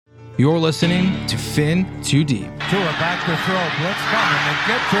You're listening to Fin Too Deep. Tua back to throw. Blitz coming. They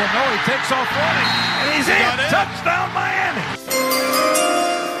get to him. No, he takes off running. And he's in. Touchdown, Miami.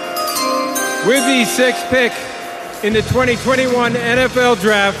 With the sixth pick in the 2021 NFL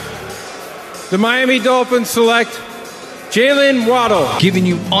Draft, the Miami Dolphins select Jalen Waddle. Giving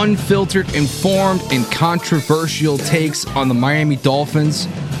you unfiltered, informed, and controversial takes on the Miami Dolphins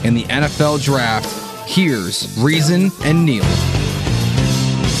and the NFL Draft. Here's Reason and Neil.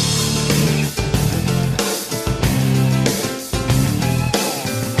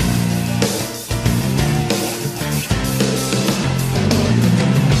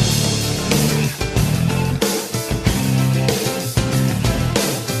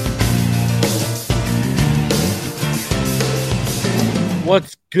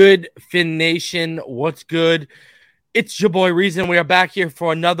 What's good, Fin Nation? What's good? It's your boy Reason. We are back here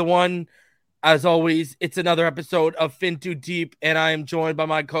for another one. As always, it's another episode of Fin Too Deep, and I am joined by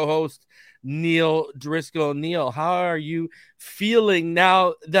my co-host, Neil Driscoll. Neil, how are you feeling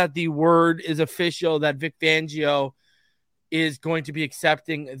now that the word is official that Vic Fangio is going to be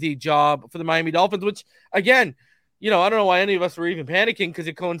accepting the job for the Miami Dolphins, which, again, I don't know why any of us were even panicking because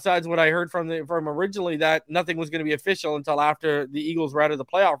it coincides with what I heard from originally that nothing was going to be official until after the Eagles were out of the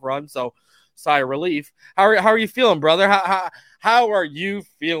playoff run. So, sigh of relief. How are you feeling, brother? How are you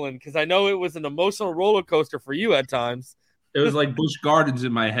feeling? Because I know it was an emotional roller coaster for you at times. It was like Busch Gardens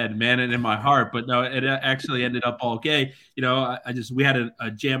in my head, man, and in my heart. But no, it actually ended up all okay. We had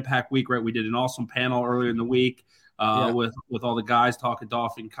a jam-packed week, right? We did an awesome panel earlier in the week with all the guys talking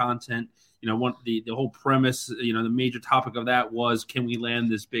Dolphin content. The whole premise, the major topic of that was, can we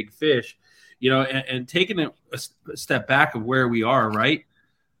land this big fish? And taking a step back of where we are, right?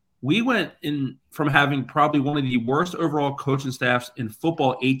 We went in from having probably one of the worst overall coaching staffs in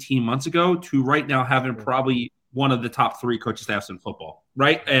football 18 months ago to right now having probably one of the top 3 coaching staffs in football,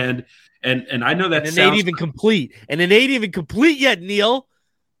 right? And I know that and it ain't even complete. And it ain't even complete yet, Neil.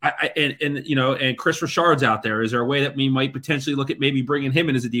 And Chris Richard's out there. Is there a way that we might potentially look at maybe bringing him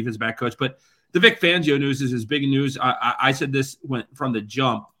in as a defense back coach? But the Vic Fangio news is big news. I said this from the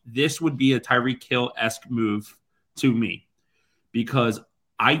jump. This would be a Tyreek Hill-esque move to me because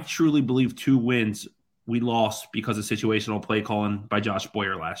I truly believe 2 wins we lost because of situational play calling by Josh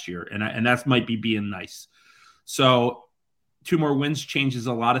Boyer last year, and that might be being nice. So 2 more wins changes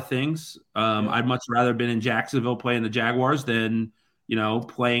a lot of things. I'd much rather have been in Jacksonville playing the Jaguars than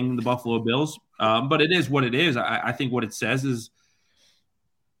playing the Buffalo Bills. But it is what it is. I think what it says is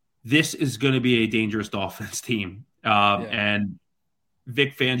this is going to be a dangerous Dolphins team. And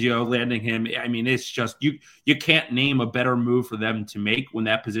Vic Fangio landing him, I mean, it's just you can't name a better move for them to make when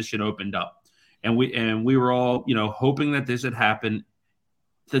that position opened up. And we were all, hoping that this would happen.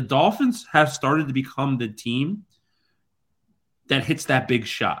 The Dolphins have started to become the team that hits that big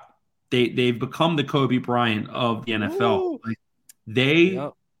shot. They've become the Kobe Bryant of the NFL. They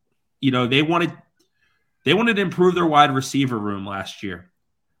wanted to improve their wide receiver room last year.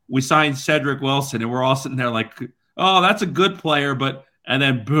 We signed Cedric Wilson, and we're all sitting there like, oh, that's a good player, and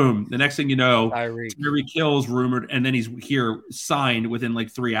then boom, the next thing you know, Tyreek Hill's rumored, and then he's here signed within like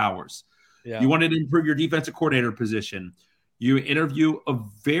 3 hours. Yeah. You wanted to improve your defensive coordinator position. You interview a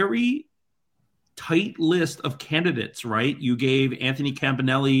very tight list of candidates, right? You gave Anthony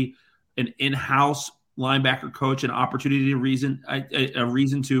Campanelli an in-house linebacker coach an opportunity, a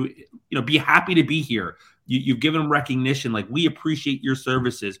reason to be happy to be here. You've given them recognition, like, we appreciate your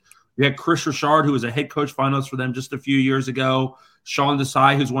services. You had Chris Richard, who was a head coach finalist for them just a few years ago. Sean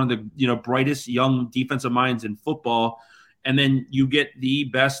Desai, who's one of the brightest young defensive minds in football, and then you get the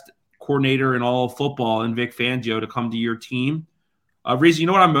best coordinator in all of football in Vic Fangio to come to your team. Reason, you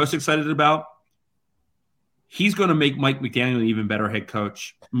know what I'm most excited about? He's going to make Mike McDaniel an even better head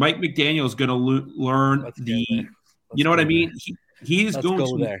coach. Mike McDaniel is going to learn what I mean? He is going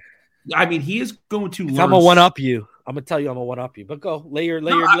to there. I mean, he is going to learn. I'm going to one-up you. I'm going to tell you I'm going to one-up you. But go, lay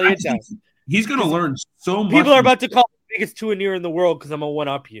it down. He's going to learn so much. People are about to call me the biggest two-and-near in the world because I'm going to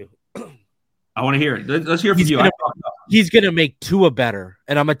one-up you. I want to hear it. Let's hear from you. He's going to make Tua better,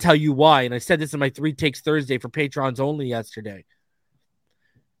 and I'm going to tell you why. And I said this in my 3 Takes Thursday for Patrons only yesterday.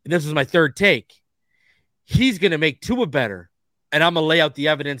 And this was my 3rd take. He's going to make Tua better, and I'm going to lay out the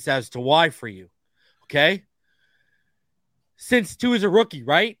evidence as to why for you, okay? Since Tua is a rookie,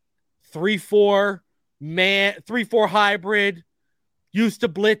 right? 3-4 hybrid, used to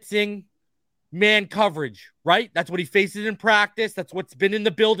blitzing, man coverage, right? That's what he faces in practice. That's what's been in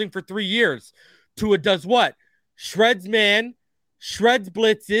the building for 3 years. Tua does what? Shreds man, shreds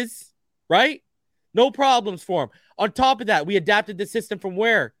blitzes, right? No problems for him. On top of that, we adapted the system from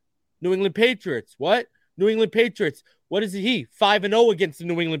where? New England Patriots. What? New England Patriots. What is he? 5-0 against the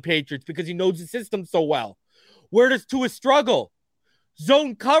New England Patriots because he knows the system so well. Where does Tua struggle?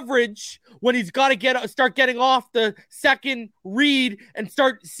 Zone coverage when he's got to start getting off the second read and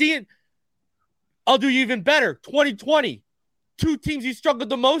start seeing. I'll do you even better. 2020, 2 teams he struggled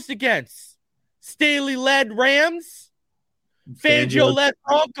the most against. Staley-led Rams, Fangio-led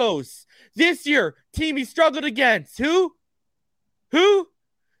Broncos. This year, team he struggled against. Who?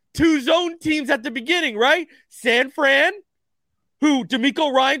 2 zone teams at the beginning, right? San Fran, who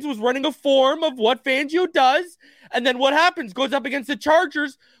DeMeco Ryans was running a form of what Fangio does. And then what happens? Goes up against the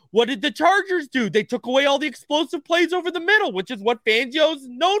Chargers. What did the Chargers do? They took away all the explosive plays over the middle, which is what Fangio's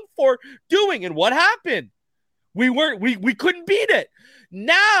known for doing. And what happened? We couldn't beat it.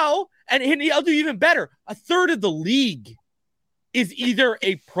 Now, and I'll do even better. A third of the league is either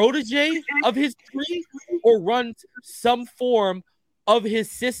a protege of his tree or runs some form of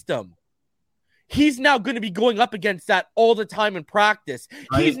his system. He's now going to be going up against that all the time in practice.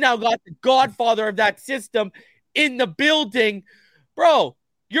 Right. He's now got the godfather of that system in the building. Bro,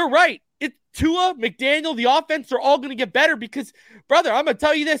 you're right. It's Tua, McDaniel, the offense are all going to get better because, brother, I'm going to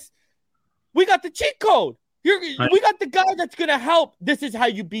tell you this. We got the cheat code. We got the guy that's going to help. This is how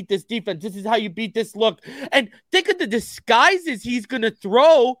you beat this defense. This is how you beat this look. And think of the disguises he's going to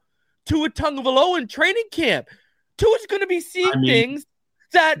throw to a Tagovailoa in training camp. Tua's going to be seeing things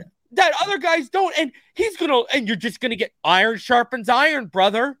that other guys don't. And you're just going to get iron sharpens iron,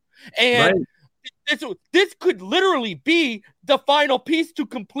 brother. And this could literally be the final piece to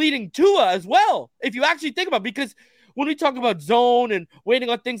completing Tua as well, if you actually think about it. Because when we talk about zone and waiting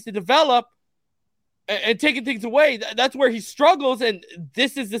on things to develop, and taking things away, that's where he struggles. And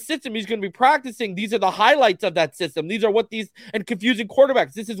this is the system he's going to be practicing. These are the highlights of that system. These are and confusing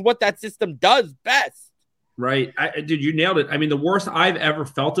quarterbacks. This is what that system does best. Right. Dude, you nailed it. I mean, the worst I've ever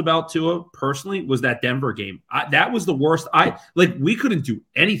felt about Tua personally was that Denver game. That was the worst. We couldn't do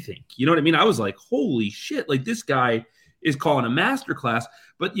anything. You know what I mean? I was like, holy shit. Like, this guy is calling a masterclass.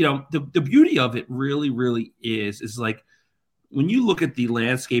 But, the beauty of it really, really is like, when you look at the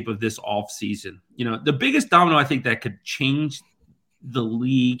landscape of this offseason, the biggest domino I think that could change the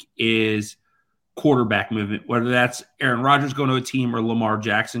league is quarterback movement, whether that's Aaron Rodgers going to a team or Lamar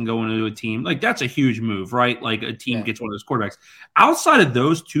Jackson going to a team. Like, that's a huge move, right? Like, a team gets one of those quarterbacks. Outside of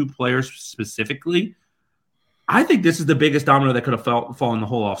those 2 players specifically, I think this is the biggest domino that could have fallen the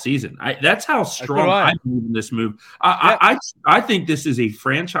whole offseason. That's how strong I believe in this move. I think this is a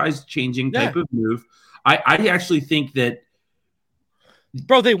franchise-changing type of move. I actually think that,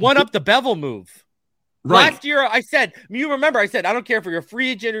 bro, they won up the Bevel move. Right. Last year, I said, I don't care if you're a free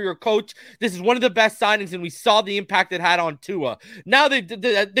agent or your coach. This is one of the best signings, and we saw the impact it had on Tua. Now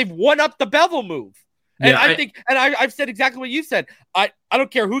they've won up the Bevel move. And I've said exactly what you said. I don't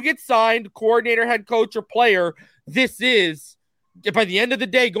care who gets signed, coordinator, head coach, or player. This is, by the end of the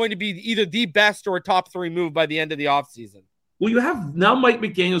day, going to be either the best or a top 3 move by the end of the offseason. Well, you have now Mike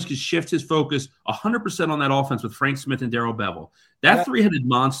McDaniels can shift his focus 100% on that offense with Frank Smith and Darrell Bevell. That 3-headed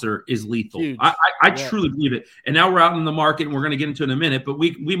monster is lethal. I truly believe it. And now we're out in the market, and we're going to get into it in a minute, but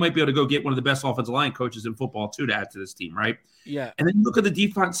we might be able to go get one of the best offensive line coaches in football, too, to add to this team, right? Yeah. And then you look at the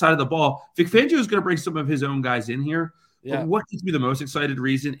defense side of the ball. Vic Fangio is going to bring some of his own guys in here. Yeah. But what gets me the most excited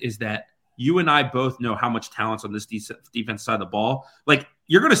reason is that you and I both know how much talent's on this defense side of the ball. Like,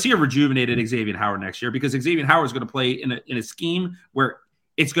 you're going to see a rejuvenated Xavier Howard next year because Xavier Howard is going to play in a scheme where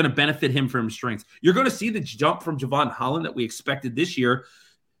it's going to benefit him from his strengths. You're going to see the jump from Javon Holland that we expected this year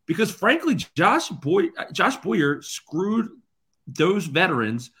because, frankly, Josh Boyer screwed those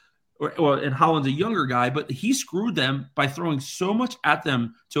veterans. And Holland's a younger guy, but he screwed them by throwing so much at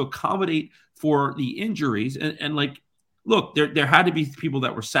them to accommodate for the injuries. And like, look, there had to be people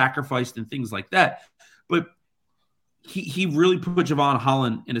that were sacrificed and things like that. But he really put Javon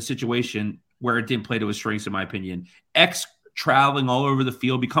Holland in a situation where it didn't play to his strengths, in my opinion. Traveling all over the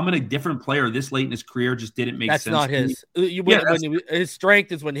field, becoming a different player this late in his career just didn't make sense. That's not his. His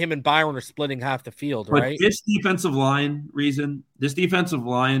strength is when him and Byron are splitting half the field, right? But this defensive line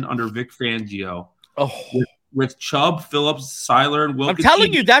under Vic Fangio, with Chubb, Phillips, Seiler, and Wilkins. I'm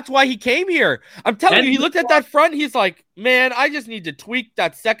telling you, that's why he came here. I'm telling you, he looked at that front. He's like, man, I just need to tweak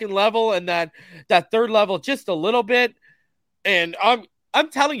that second level and that third level just a little bit. And I'm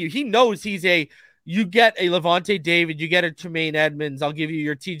telling you, he knows you get a Levante David, you get a Tremaine Edmonds. I'll give you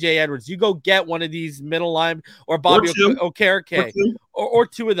your TJ Edwards. You go get one of these middle line or Bobby Okereke or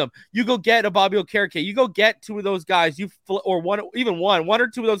 2 of them. You go get a Bobby Okereke. You go get 2 of those guys. One or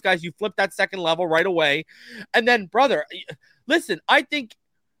 2 of those guys. You flip that second level right away. And then, brother, listen, I think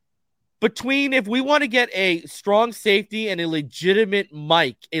between if we want to get a strong safety and a legitimate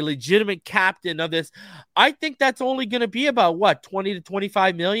Mike, a legitimate captain of this, I think that's only going to be about what, 20 to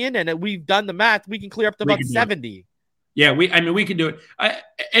 25 million. And we've done the math. We can clear up to about 70. Yeah, we can do it.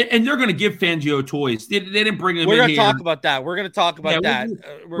 And they're going to give Fangio toys. They didn't bring him in. We're going to talk about that. We're going to talk about that.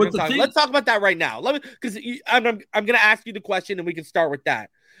 Let's talk about that right now. Because I'm going to ask you the question and we can start with that.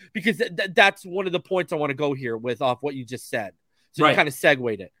 Because that's one of the points I want to go here with off what you just said. So you kind of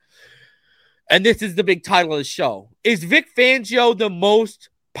segued it. And this is the big title of the show. Is Vic Fangio the most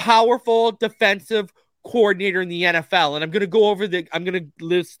powerful defensive coordinator in the NFL? And I'm going to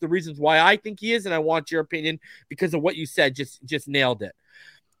list the reasons why I think he is, and I want your opinion because of what you said. Just nailed it.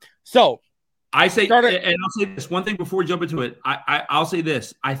 So I say, and I'll say this one thing before we jump into it. I'll say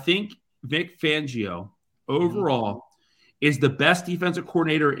this. I think Vic Fangio overall is the best defensive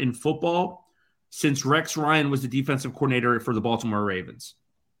coordinator in football since Rex Ryan was the defensive coordinator for the Baltimore Ravens.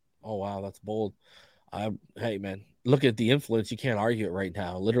 Oh, wow. That's bold. Hey, man, look at the influence. You can't argue it right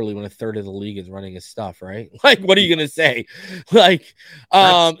now. Literally when a third of the league is running his stuff, right? Like, what are you going to say? Like,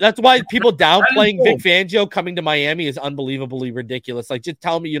 that's why people downplaying Vic Fangio coming to Miami is unbelievably ridiculous. Like, just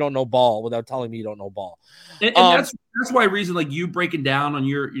tell me you don't know ball without telling me you don't know ball. And that's why reason, like you breaking down on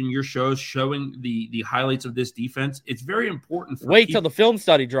your shows, showing the highlights of this defense, it's very important. Wait till the film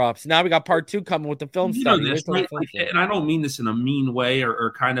study drops. Now we got part 2 coming with the film study. This, right? And I don't mean this in a mean way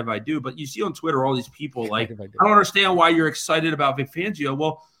or kind of I do, but you see on Twitter all these people like, I don't understand why you're excited about Vic Fangio.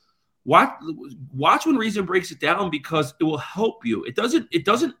 Well, watch when Reason breaks it down because it will help you. It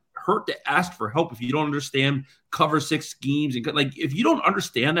doesn't hurt to ask for help if you don't understand cover 6 schemes and like if you don't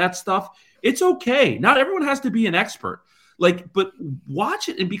understand that stuff. It's okay. Not everyone has to be an expert. But watch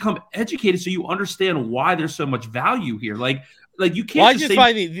it and become educated so you understand why there's so much value here. Like you can't. Well, I just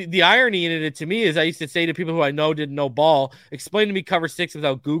find the irony in it to me is I used to say to people who I know didn't know ball, explain to me cover 6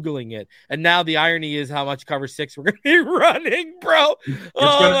 without Googling it. And now the irony is how much cover 6 we're going to be running, bro.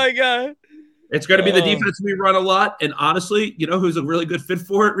 My God. It's going to be the defense we run a lot. And honestly, you know who's a really good fit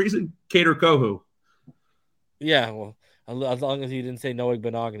for it? Reason? Kader Kohou. Yeah, well, as long as you didn't say Noah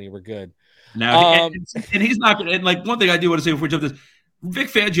Benogany, we're good. Now, and he's not going to. And like one thing I do want to say before we jump this, Vic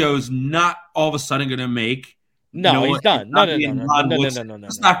Fangio is not all of a sudden going to make. No, he's done. No.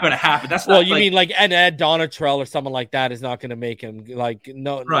 It's not going to happen. That's well, not, you mean like an Ed Donatrell or someone like that is not going to make him like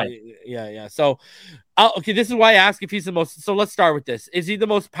no. Right. Yeah. So, okay, this is why I ask if he's the most. So let's start with this. Is he the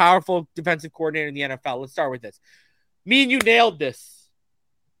most powerful defensive coordinator in the NFL? Let's start with this. Me and you nailed this,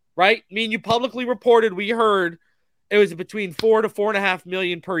 right? Me and you publicly reported. We heard it was between 4 to 4.5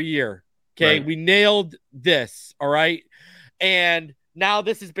 million per year. Okay, right. We nailed this. All right. And now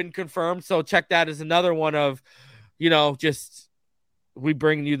this has been confirmed. So check that as another one of, just we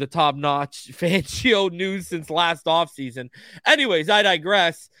bring you the top-notch Fangio news since last offseason. Anyways, I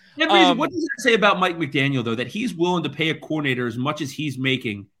digress. Yeah, what does that say about Mike McDaniel, though, that he's willing to pay a coordinator as much as he's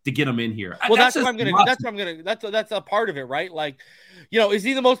making to get him in here? Well, that's a part of it, right? Like, is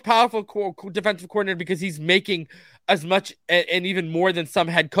he the most powerful defensive coordinator because he's making as much and even more than some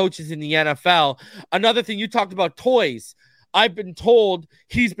head coaches in the NFL? Another thing, you talked about toys. I've been told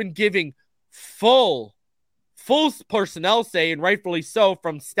he's been giving full personnel say, and rightfully so,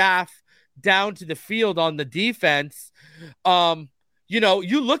 from staff down to the field on the defense.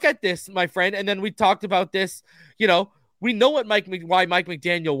 You look at this, my friend, and then we talked about this, we know why Mike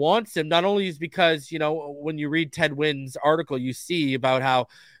McDaniel wants him. Not only is because, when you read Ted Wynn's article, you see about how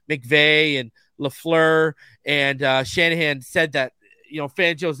McVay and LaFleur and Shanahan said that,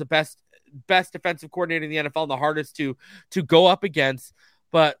 Fangio is the best defensive coordinator in the NFL and the hardest to go up against.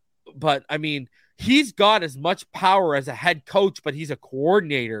 But I mean, he's got as much power as a head coach, but he's a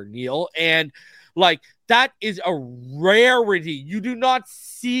coordinator, Neil. And like, that is a rarity. You do not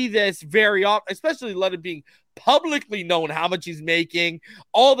see this very often, especially let it being publicly known how much he's making.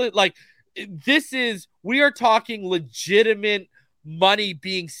 We are talking legitimate money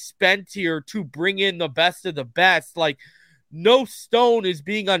being spent here to bring in the best of the best. Like, no stone is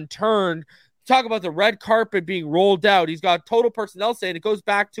being unturned. Talk about the red carpet being rolled out. He's got total personnel say, and it goes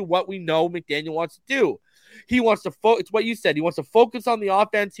back to what we know McDaniel wants to do. He wants to it's what you said. He wants to focus on the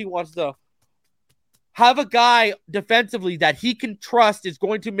offense. He wants to have a guy defensively that he can trust is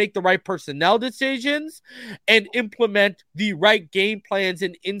going to make the right personnel decisions and implement the right game plans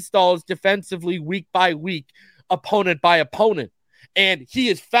and installs defensively week by week, opponent by opponent. And he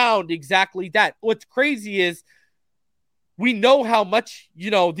has found exactly that. What's crazy is we know how much,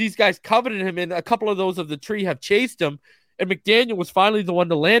 these guys coveted him, and a couple of those of the tree have chased him, and McDaniel was finally the one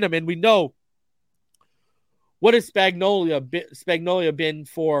to land him. And we know, what has Spagnuolo been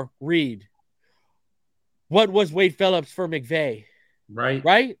for Reed? What was Wade Phillips for McVay? Right.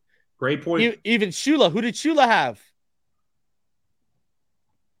 Right? Great point. Even Shula. Who did Shula have?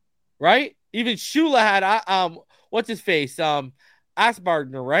 Right? Even Shula had what's his face?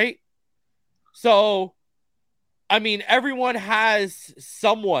 Asbardner, right? So, I mean, everyone has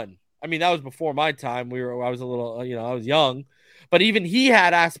someone. I mean, that was before my time. I was a little, I was young, but even he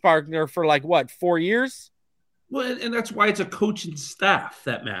had Asbardner for like what, 4 years? Well, and that's why it's a coaching staff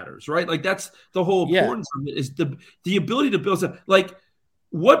that matters, right? Like that's the whole importance of it is the ability to build stuff. Like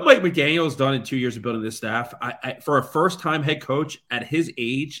what Mike McDaniel has done in 2 years of building this staff, I for a first-time head coach at his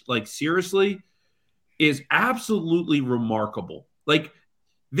age, like seriously, is absolutely remarkable. Like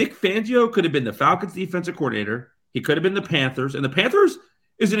Vic Fangio could have been the Falcons defensive coordinator. He could have been the Panthers, and the Panthers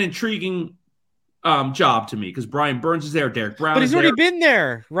is an intriguing job to me because Brian Burns is there, Derek Brown. But he's already been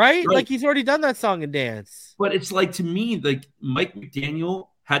there, right? Like he's already done that song and dance. But it's like to me, like Mike McDaniel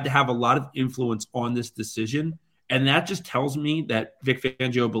had to have a lot of influence on this decision. And that just tells me that Vic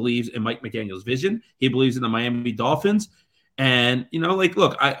Fangio believes in Mike McDaniel's vision. He believes in the Miami Dolphins. And,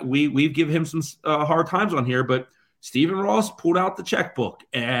 look, we've given him some hard times on here, but Stephen Ross pulled out the checkbook.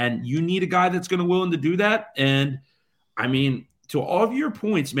 And you need a guy that's going to willing to do that. And, I mean, to all of your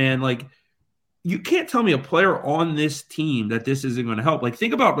points, man, like, you can't tell me a player on this team that this isn't going to help. Like,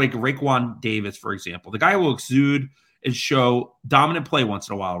 think about, like, Raekwon Davis, for example. The guy will exude and show dominant play once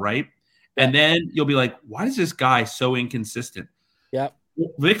in a while, right? And then you'll be like, why is this guy so inconsistent? Yeah.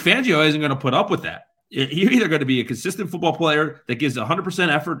 Vic Fangio isn't going to put up with that. You're either going to be a consistent football player that gives 100%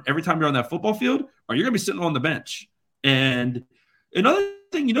 effort every time you're on that football field, or you're going to be sitting on the bench. And another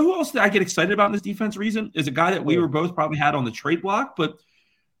thing, you know who else that I get excited about in this defense reason is a guy that we were both probably had on the trade block, but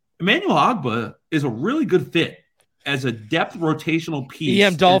Emmanuel Ogbah is a really good fit as a depth rotational piece.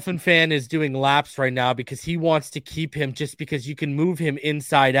 EM Dolphin fan is doing laps right now because he wants to keep him just because you can move him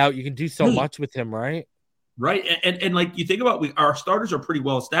inside out. You can do so much with him, right? Right. And like you think about our starters are pretty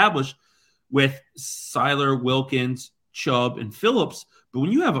well established with Seiler, Wilkins, Chubb, and Phillips. But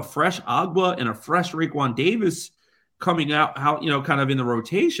when you have a fresh Ogbah and a fresh Raekwon Davis coming out, kind of in the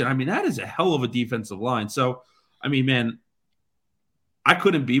rotation, I mean, that is a hell of a defensive line. So, I mean, man, I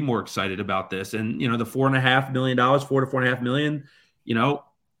couldn't be more excited about this. And, the $4.5 million, $4 to $4.5 million,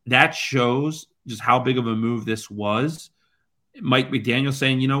 that shows just how big of a move this was. Mike McDaniel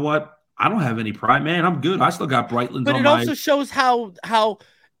saying, you know what? I don't have any pride, man. I'm good. I still got Brightlands but on it also shows how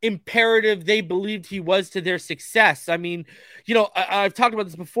imperative they believed he was to their success. I mean, I've talked about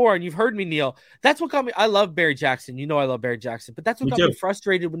this before, and you've heard me, Neil. That's what got me. I love Barry Jackson. I love Barry Jackson, but that's what got me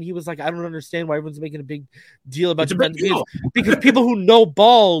frustrated when he was like, I don't understand why everyone's making a big deal about defense because people who know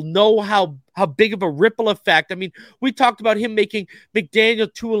ball know how big of a ripple effect. I mean, we talked about him making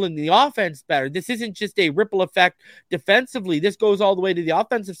McDaniel tool in the offense better. This isn't just a ripple effect defensively. This goes all the way to the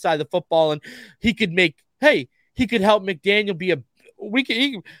offensive side of the football, and he could help McDaniel be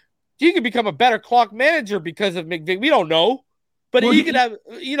he could become a better clock manager because of McVay. We don't know, but he could have,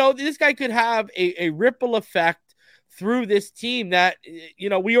 this guy could have a ripple effect through this team that,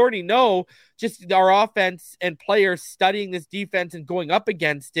 we already know just our offense and players studying this defense and going up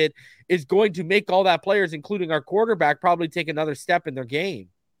against it is going to make all that players, including our quarterback, probably take another step in their game.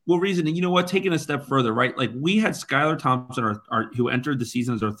 Well, Reason, and you know what? Taking a step further, right? Like we had Skylar Thompson, who entered the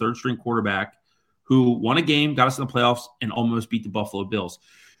season as our third string quarterback, who won a game, got us in the playoffs, and almost beat the Buffalo Bills.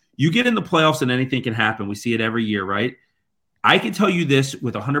 You get in the playoffs and anything can happen. We see it every year, right? I can tell you this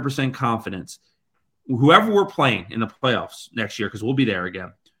with 100% confidence. Whoever we're playing in the playoffs next year, because we'll be there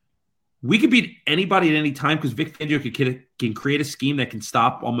again, we could beat anybody at any time because Vic Fangio can create a scheme that can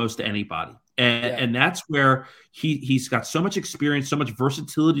stop almost anybody. And that's where he's got so much experience, so much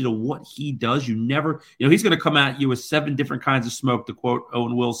versatility to what he does. You never, he's going to come at you with 7 different kinds of smoke, to quote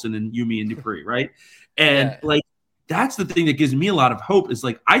Owen Wilson and Yumi and Dupree, right? And that's the thing that gives me a lot of hope is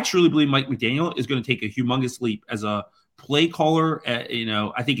like, I truly believe Mike McDaniel is going to take a humongous leap as a play caller.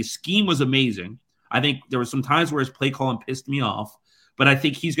 I think his scheme was amazing. I think there were some times where his play calling pissed me off, but I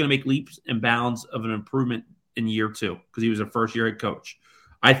think he's going to make leaps and bounds of an improvement in year 2 because he was a first-year head coach.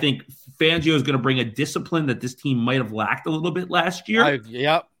 I think Fangio is going to bring a discipline that this team might have lacked a little bit last year.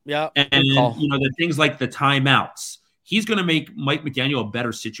 Yep. And the things like the timeouts. He's going to make Mike McDaniel a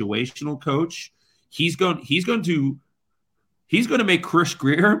better situational coach. He's going to make Chris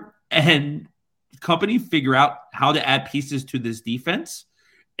Grier and company figure out how to add pieces to this defense.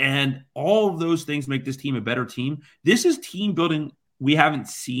 And all of those things make this team a better team. This is team building we haven't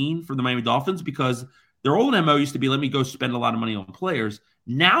seen from the Miami Dolphins because their old MO used to be, let me go spend a lot of money on players.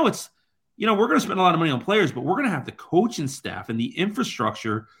 Now it's, we're going to spend a lot of money on players, but we're going to have the coaching staff and the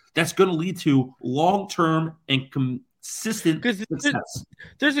infrastructure that's going to lead to long-term and consistent success.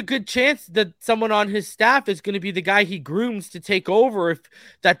 There's a good chance that someone on his staff is going to be the guy he grooms to take over if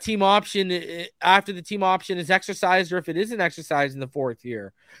that team option, after the team option is exercised, or if it isn't exercised in the 4th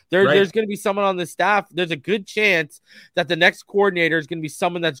year. There's going to be someone on the staff. There's a good chance that the next coordinator is going to be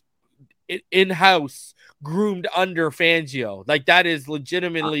someone that's in-house groomed under Fangio. Like, that is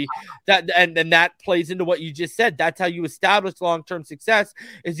legitimately that, and that plays into what you just said. That's how you establish long-term success,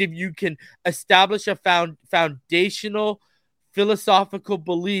 is if you can establish a foundational philosophical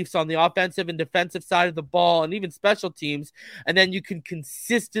beliefs on the offensive and defensive side of the ball, and even special teams, and then you can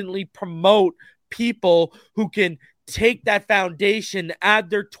consistently promote people who can take that foundation, add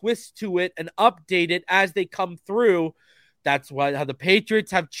their twist to it, and update it as they come through. That's how the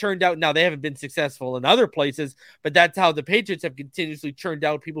Patriots have churned out. Now, they haven't been successful in other places, but that's how the Patriots have continuously churned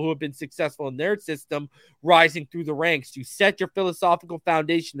out people who have been successful in their system, rising through the ranks. You set your philosophical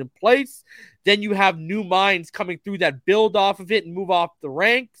foundation in place, then you have new minds coming through that build off of it and move off the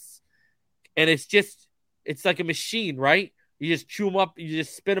ranks. And it's like a machine, right? You just chew them up, you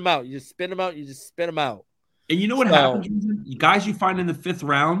just spit them out, you just spin them out, you just spit them out. And you know what happens? Guys you find in the 5th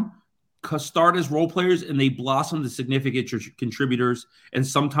round start as role players, and they blossom to significant contributors and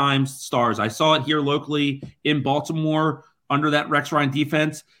sometimes stars. I saw it here locally in Baltimore under that Rex Ryan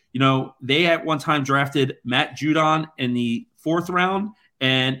defense. You know, they at one time drafted Matt Judon in the 4th round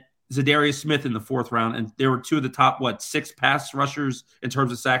and Zadarius Smith in the 4th round, and they were 2 of the top 6 pass rushers in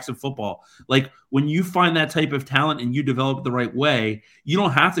terms of sacks in football. Like, when you find that type of talent and you develop it the right way, you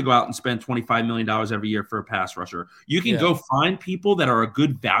don't have to go out and spend $25 million every year for a pass rusher. You can go find people that are a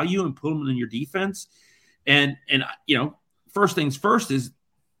good value and put them in your defense. And you know, first things first is,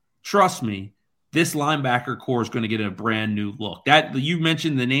 trust me, this linebacker core is going to get a brand new look. That you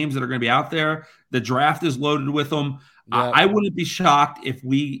mentioned the names that are going to be out there. The draft is loaded with them. Yeah. I wouldn't be shocked if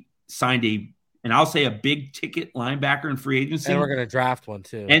we signed I'll say a big ticket linebacker in free agency. And we're going to draft one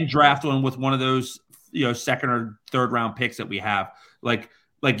too. And draft one with one of those, you know, 2nd or 3rd round picks that we have. Like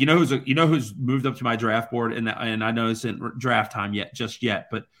who's moved up to my draft board, and I know it's in draft time yet,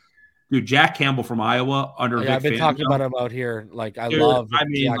 but dude, Jack Campbell from Iowa under Vic I've been Fangio. talking about him out here. Like, Jack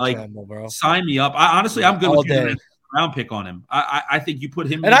Campbell, bro. Sign me up. Honestly, I'm good with using a round pick on him. I think you put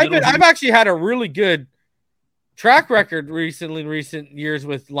him. And I've actually had a really good track record in recent years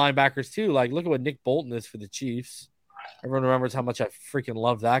with linebackers too. Like, look at what Nick Bolton is for the Chiefs. Everyone remembers how much I freaking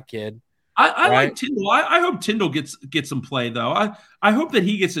love that kid. I like Tyndall. I hope Tyndall gets some play though. I hope that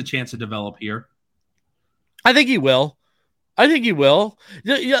he gets a chance to develop here. I think he will.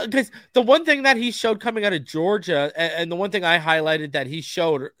 Yeah, because the one thing that he showed coming out of Georgia, and the one thing I highlighted that he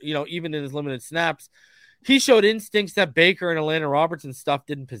showed, you know, even in his limited snaps, he showed instincts that Baker and Atlanta Robertson stuff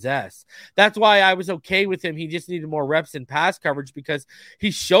didn't possess. That's why I was okay with him. He just needed more reps in pass coverage, because he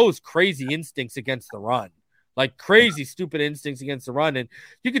shows crazy instincts against the run, like crazy, stupid instincts against the run. And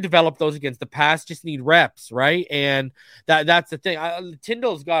you could develop those against the pass, just need reps, right? And that's the thing.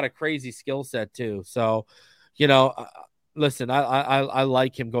 Tyndall's got a crazy skill set too. So, you know, listen, I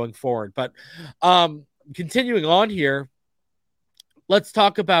like him going forward. But continuing on here, let's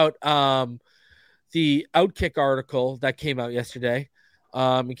talk about the Outkick article that came out yesterday.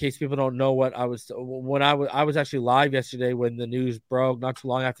 In case people don't know what I was actually live yesterday when the news broke, not too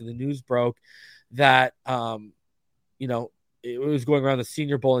long after the news broke, that you know, it was going around the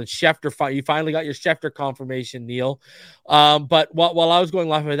Senior Bowl, and Schefter, you finally got your Schefter confirmation, Neil. But while I was going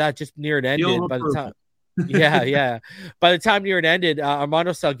live with that, just near it ended, by the time. Yeah. By the time near it ended,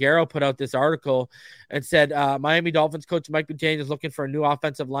 Armando Salguero put out this article and said, Miami Dolphins coach Mike McDaniel is looking for a new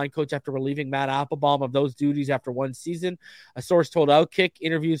offensive line coach after relieving Matt Applebaum of those duties after one season. A source told Outkick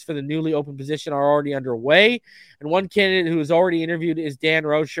interviews for the newly open position are already underway, and one candidate who is already interviewed is Dan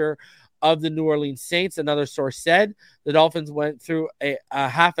Rocher of the New Orleans Saints. Another source said the Dolphins went through a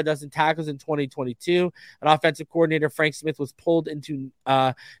half a dozen tackles in 2022. An offensive coordinator, Frank Smith, was pulled into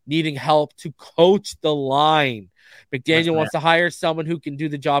needing help to coach the line. McDaniel wants to hire someone who can do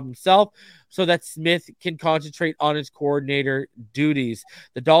the job himself so that Smith can concentrate on his coordinator duties.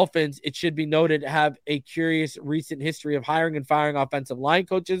 The Dolphins, it should be noted, have a curious recent history of hiring and firing offensive line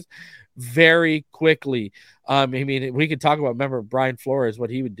coaches very quickly. I mean, we could talk about, remember Brian Flores, what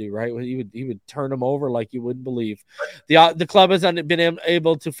he would do, right? He would turn them over like you wouldn't believe. The club has been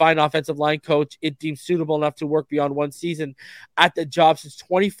able to find offensive line coach it deems suitable enough to work beyond one season at the job since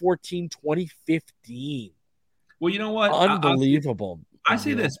 2014, 2015. Well, you know what? Unbelievable. I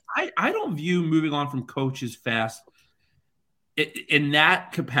say this. I don't view moving on from coaches fast in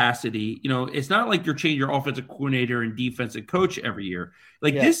that capacity. You know, it's not like you're changing your offensive coordinator and defensive coach every year.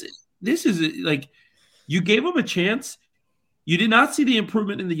 Like this is like, you gave him a chance. You did not see the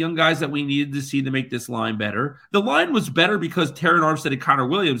improvement in the young guys that we needed to see to make this line better. The line was better because Terran Armstead and Connor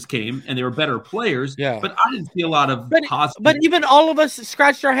Williams came, and they were better players. Yeah. But I didn't see a lot of positive. But even all of us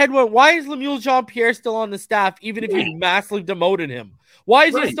scratched our head. Why is Lemuel Jean-Pierre still on the staff, even if you massively demoted him? Why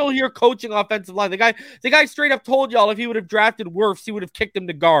is he still here coaching offensive line? The guy straight up told y'all if he would have drafted Wirfs, he would have kicked him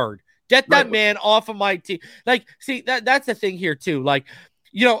to guard. Get that man off of my team. Like, see, that's the thing here, too. Like,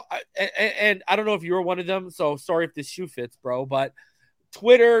 you know, and I don't know if you were one of them, so sorry if this shoe fits, bro, but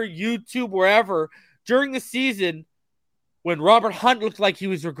Twitter, YouTube, wherever, during the season, when Robert Hunt looked like he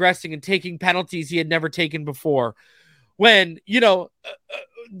was regressing and taking penalties he had never taken before, when, you know,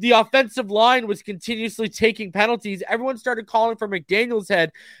 the offensive line was continuously taking penalties, everyone started calling for McDaniel's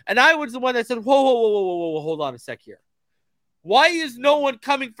head, and I was the one that said, whoa, hold on a sec here. Why is no one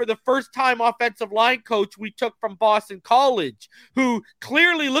coming for the first-time offensive line coach we took from Boston College, who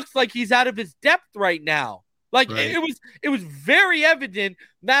clearly looks like he's out of his depth right now? Like, it was very evident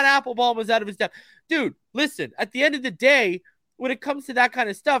Matt Applebaum was out of his depth. Dude, listen, at the end of the day, when it comes to that kind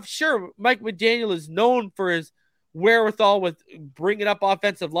of stuff, sure, Mike McDaniel is known for his wherewithal with bringing up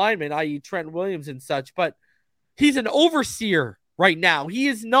offensive linemen, i.e. Trent Williams and such, but he's an overseer right now. He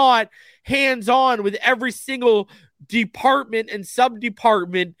is not hands-on with every single department and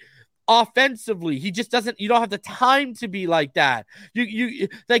sub-department offensively. He just doesn't, you don't have the time to be like that. You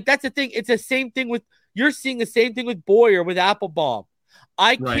like, that's the thing. It's the same thing with, you're seeing the same thing with Boyer, with Applebaum.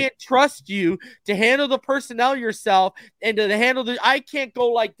 I can't trust you to handle the personnel yourself and to handle I can't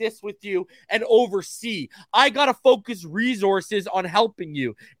go like this with you and oversee. I got to focus resources on helping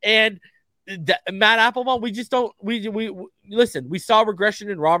you. And Matt Applebaum, we just don't, we listen, we saw regression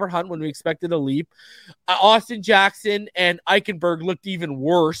in Robert Hunt when we expected a leap. Austin Jackson and Eichenberg looked even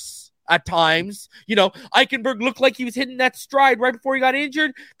worse at times. You know, Eichenberg looked like he was hitting that stride right before he got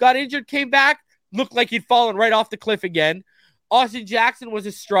injured, came back, looked like he'd fallen right off the cliff again. Austin Jackson was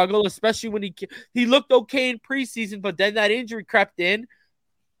a struggle, especially when he looked okay in preseason, but then that injury crept in.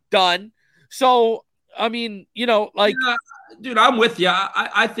 Done. So, I mean, you know, like, yeah, dude, I'm with you.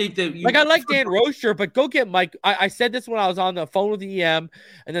 I think that I like Dan Rocher, but go get Mike. I said this when I was on the phone with EM,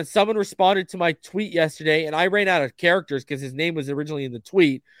 and then someone responded to my tweet yesterday, and I ran out of characters because his name was originally in the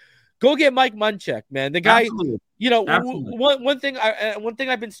tweet. Go get Mike Munchak, man. The guy, absolutely. You know, one thing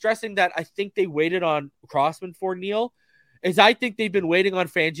I've been stressing that I think they waited on Crossman for, Neil, is I think they've been waiting on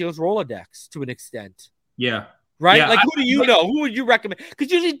Fangio's Rolodex to an extent. Yeah. Right? Yeah, like, who do you know? Who would you recommend?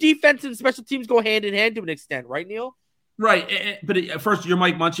 Because usually defense and special teams go hand in hand to an extent, right, Neil? Right. But first, you're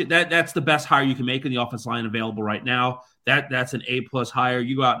Mike Munchak. That's the best hire you can make in the offensive line available right now. That's an A+ hire.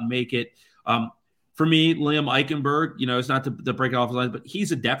 You go out and make it. For me, Liam Eichenberg, you know, it's not to break it off the line, but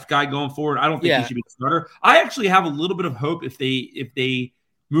he's a depth guy going forward. I don't think he should be a starter. I actually have a little bit of hope if they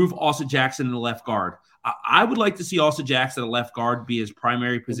move Austin Jackson in the left guard. I would like to see Austin Jackson at left guard be his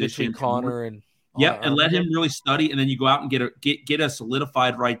primary position. Connor and and let him really study, and then you go out and get a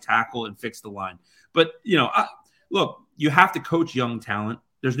solidified right tackle and fix the line. But you know, look, you have to coach young talent.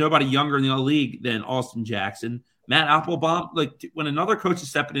 There's nobody younger in the league than Austin Jackson. Matt Applebaum, like, when another coach is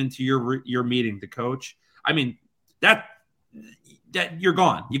stepping into your meeting to coach, I mean, that you're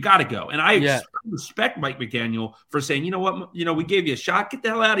gone. You got to go. And I respect Mike McDaniel for saying, you know what, you know, we gave you a shot. Get the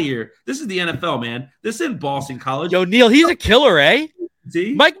hell out of here. This is the NFL, man. This isn't Boston College. Yo, Neil, he's a killer, eh?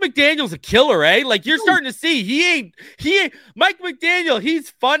 See? Mike McDaniel's a killer, eh? Like, you're starting to see he ain't Mike McDaniel. He's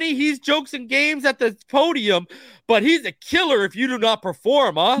funny. He's jokes and games at the podium, but he's a killer if you do not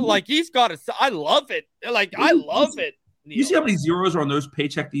perform, huh? Like, he's got I love it. Like, I love it. Neil. You see how many zeros are on those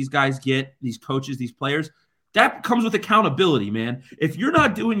paycheck these guys get, these coaches, these players? That comes with accountability, man. If you're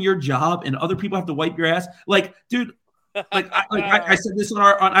not doing your job and other people have to wipe your ass, like, dude, I said this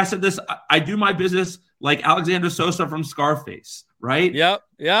I said this. I do my business like Alexander Sosa from Scarface, right? Yep.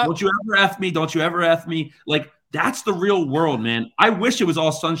 Don't you ever F me? Don't you ever F me? Like, that's the real world, man. I wish it was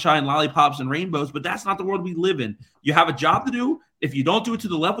all sunshine, lollipops, and rainbows, but that's not the world we live in. You have a job to do. If you don't do it to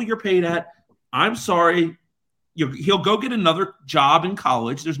the level you're paid at, I'm sorry. He'll go get another job in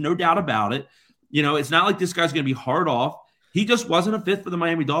college. There's no doubt about it. You know, it's not like this guy's going to be hard off. He just wasn't a fit for the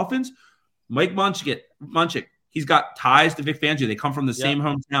Miami Dolphins. Mike Munchak, he's got ties to Vic Fangio. They come from the same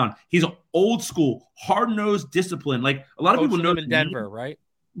hometown. He's old school, hard-nosed discipline. Like, a lot of people know him in Denver, right?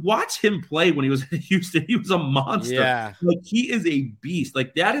 Watch him play when he was in Houston. He was a monster. Yeah. Like, he is a beast.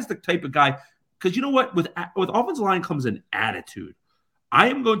 Like, that is the type of guy. Because you know what? With offensive line comes an attitude. I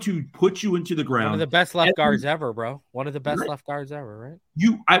am going to put you into the ground. One of the best left guards ever, bro. One of the best left guards ever, right?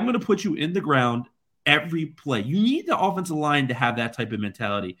 I'm going to put you in the ground every play. You need the offensive line to have that type of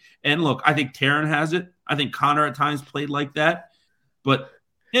mentality. And look, I think Terran has it. I think Connor at times played like that. But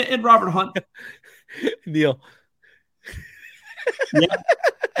and Robert Hunt. Neil.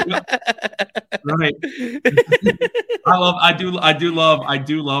 Yeah. Right. I do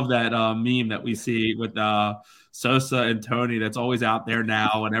love that meme that we see with Sosa and Tony. That's always out there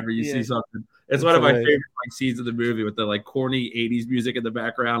now. Whenever you see something, it's one of my favorite scenes of the movie with the corny '80s music in the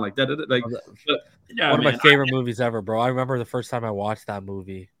background, one of my favorite movies ever, bro. I remember the first time I watched that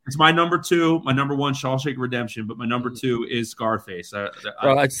movie. It's my number 2. My number 1, Shawshank Redemption, but my number 2 is Scarface.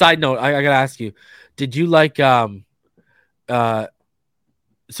 Bro, side note, I gotta ask you, did you like So have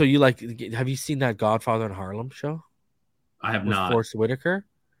you seen that Godfather in Harlem show? I have not. Forrest Whitaker?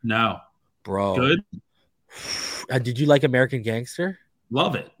 No. Bro. Good? Did you like American Gangster?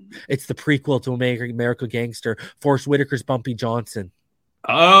 Love it. It's the prequel to American Gangster. Forrest Whitaker's Bumpy Johnson.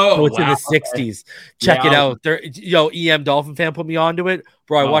 Oh, so it's in the 60s. Check it out. EM Dolphin fan put me onto it.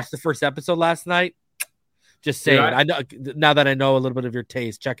 Bro, I watched the first episode last night. Just saying. I know now that I know a little bit of your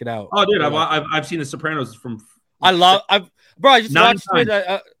taste. Check it out. Oh, dude, I've seen The Sopranos from. I just watched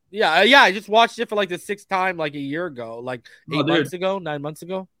it. I just watched it for like the 6th time, like a year ago, like 9 months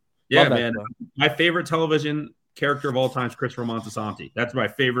ago. Yeah, man. My favorite television character of all time is Christopher Moltisanti. That's my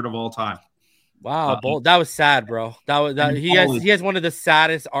favorite of all time. Wow, that was sad, bro. He has one of the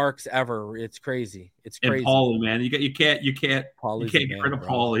saddest arcs ever. It's crazy. It's crazy. And Paulie, man, you can't get rid of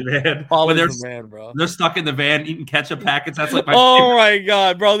Paulie, man. Paulie's the man, bro. They're stuck in the van eating ketchup packets. That's like my favorite. My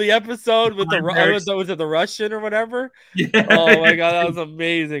god, bro! The episode with was it the Russian or whatever? Yeah. Oh my god, that was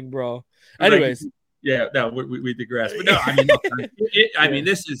amazing, bro. Anyways. We digress. But no, I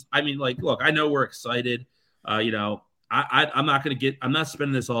mean, look, look, I know we're excited. I'm not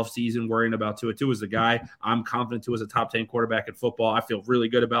spending this off season worrying about Tua. Tua is the guy. I'm confident Tua is a top 10 quarterback in football. I feel really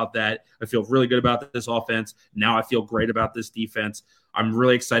good about that. I feel really good about this offense. Now I feel great about this defense. I'm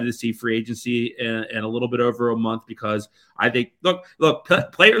really excited to see free agency in a little bit over a month because I think, look,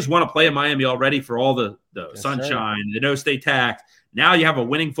 players want to play in Miami already for all the sunshine, the no state tax. Now you have a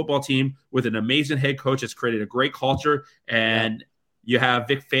winning football team with an amazing head coach that's created a great culture, and you have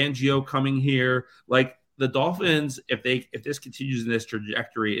Vic Fangio coming here. Like, the Dolphins, if this continues in this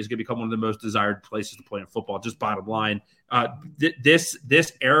trajectory, is going to become one of the most desired places to play in football. Just bottom line, this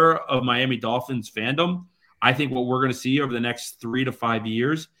era of Miami Dolphins fandom, I think what we're going to see over the next 3 to 5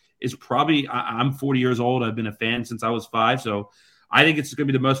 years is probably. I'm 40 years old. I've been a fan since I was 5, so I think it's going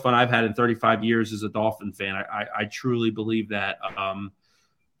to be the most fun I've had in 35 years as a Dolphin fan. I truly believe that.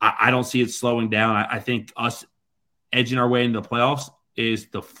 I don't see it slowing down. I think us edging our way into the playoffs is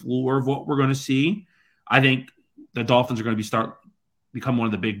the floor of what we're going to see. I think the Dolphins are going to become one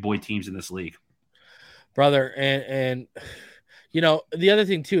of the big boy teams in this league, brother. And the other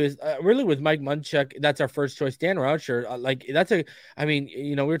thing too is really with Mike Munchak, that's our first choice. Dan Rauscher,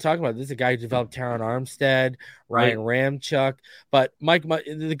 we were talking about this is a guy who developed Taron Armstead, Ryan Ramchuk, but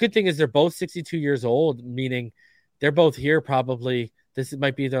the good thing is they're both 62 years old, meaning they're both here. Probably this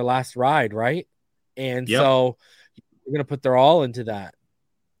might be their last ride, right? And so we're going to put their all into that.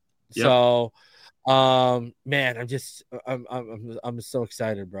 Yep. So. Man, I'm so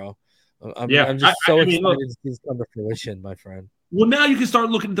excited, bro. I'm just so excited to see this come to fruition, my friend. Well, now you can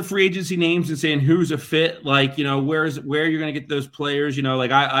start looking at the free agency names and saying who's a fit. Like, where you're going to get those players.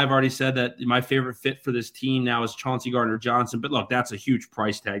 I've already said that my favorite fit for this team now is Chauncey Gardner-Johnson. But look, that's a huge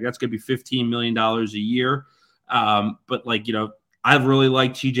price tag. That's going to be $15 million a year. But I really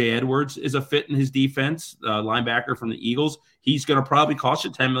like TJ Edwards as a fit in his defense, linebacker from the Eagles. He's going to probably cost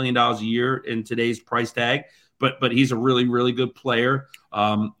you $10 million a year in today's price tag, but he's a really, really good player.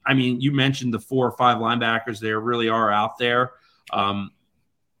 You mentioned the 4 or 5 linebackers there really are out there. You're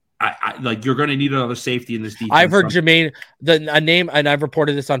going to need another safety in this defense. I've heard Jermaine, a name, and I've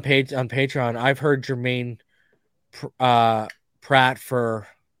reported this on Patreon. I've heard Jermaine Pratt for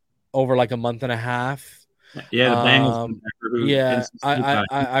over like a month and a half. Yeah, the Bengals.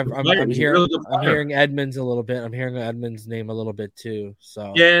 I'm hearing Edmonds a little bit. I'm hearing Edmonds' name a little bit too.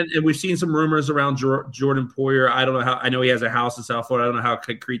 So and we've seen some rumors around Jordan Poyer. I don't know how. I know he has a house in South Florida. I don't know how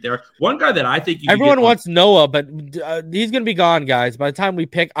concrete they are. One guy that I think everyone wants Noah, but he's going to be gone, guys. By the time we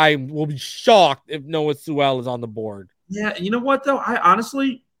pick, I will be shocked if Noah Sewell is on the board. Yeah, you know what though? I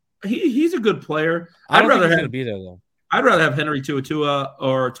honestly, he's a good player. I'd rather he's going to be there though. I'd rather have Henry To'oTo'o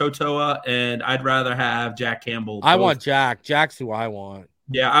or Totoa, and I'd rather have Jack Campbell. I want Jack. Jack's who I want.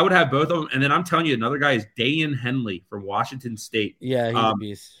 Yeah, I would have both of them. And then I'm telling you, another guy is Dayan Henley from Washington State. Yeah, he's a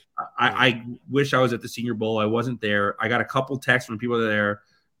beast. I wish I was at the Senior Bowl. I wasn't there. I got a couple texts from people that are there.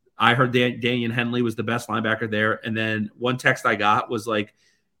 I heard Dayan Henley was the best linebacker there. And then one text I got was like,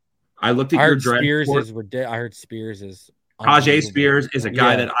 I looked at your draft. I heard Spears is. Tajay Spears is a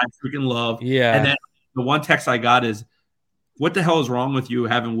guy that I freaking love. Yeah. And then the one text I got is, what the hell is wrong with you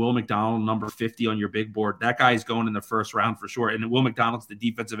having Will McDonald number 50 on your big board? That guy is going in the first round for sure. And Will McDonald's the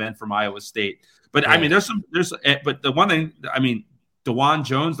defensive end from Iowa State. But I mean, but the one thing, I mean, DeJuan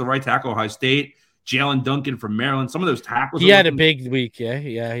Jones, the right tackle, Ohio State, Jalen Duncan from Maryland, some of those tackles. He had a big week. Yeah.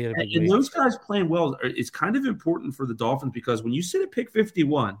 He had a big week. Those guys playing well is kind of important for the Dolphins because when you sit at pick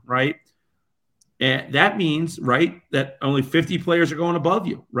 51, right? And that means, right, that only 50 players are going above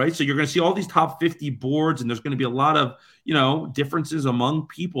you, right? So you're going to see all these top 50 boards, and there's going to be a lot of, differences among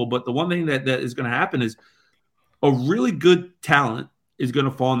people. But the one thing that is going to happen is a really good talent is going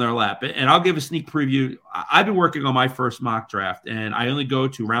to fall in their lap. And I'll give a sneak preview. I've been working on my first mock draft, and I only go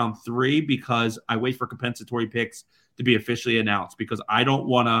to round 3 because I wait for compensatory picks to be officially announced because I don't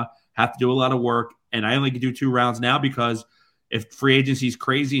want to have to do a lot of work. And I only can do 2 rounds now because if free agency is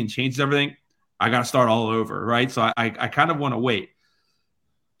crazy and changes everything, I got to start all over, right? So I kind of want to wait.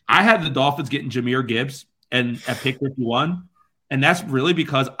 I had the Dolphins getting Jahmyr Gibbs and at pick 51, and that's really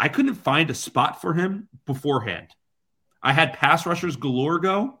because I couldn't find a spot for him beforehand. I had pass rushers galore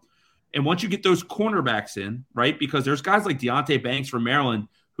go, and once you get those cornerbacks in, right, because there's guys like Deonte Banks from Maryland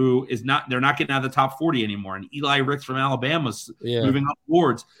who they're not getting out of the top 40 anymore, and Eli Ricks from Alabama's moving up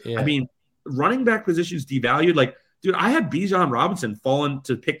boards. Yeah. I mean, running back positions devalued, like, dude, I had Bijan Robinson falling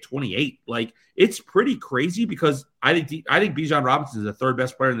to pick 28. Like, it's pretty crazy because I think Bijan Robinson is the 3rd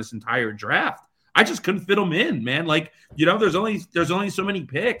best player in this entire draft. I just couldn't fit him in, man. Like, there's only so many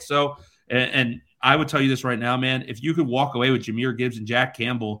picks. So, and I would tell you this right now, man. If you could walk away with Jahmyr Gibbs and Jack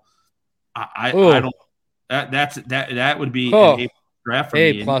Campbell, I don't. That would be an A draft for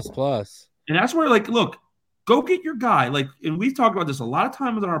me. A++. And that's where, like, look. Go get your guy. Like, and we've talked about this a lot of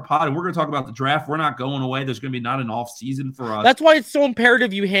times on our pod, and we're going to talk about the draft. We're not going away. There's going to be not an off season for us. That's why it's so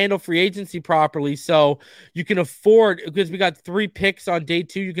imperative you handle free agency properly so you can afford, because we got 3 picks on day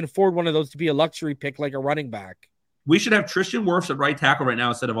 2, you can afford one of those to be a luxury pick like a running back. We should have Tristan Wirfs at right tackle right now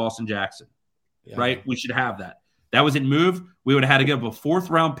instead of Austin Jackson, right? We should have that. That was a move. We would have had to give a 4th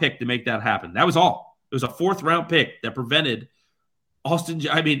round pick to make that happen. That was all. It was a 4th round pick that prevented Tristan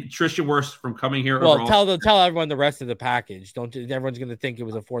Wirfs from coming here. Well, tell everyone the rest of the package. Everyone's going to think it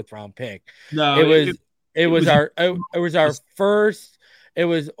was a 4th round pick. No, it was our first. It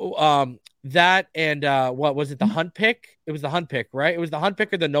was that and what was it? The Hunt pick. It was the Hunt pick, right? It was the Hunt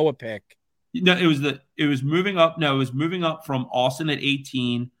pick or the Noah pick. No, it was moving up. No, it was moving up from Austin at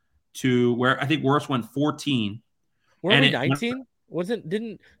 18 to where I think Wirfs went 14. Were we 19?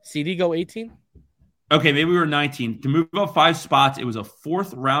 Didn't CD go 18? Okay, maybe we were 19. To move up 5 spots, it was a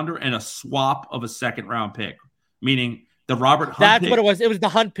 4th rounder and a swap of a 2nd round pick, meaning the Robert Hunt That's pick. What it was. It was the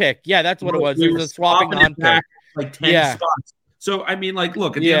Hunt pick. Yeah, that's what it was. It was a swapping Hunt pick. Like 10 spots. So, I mean, like,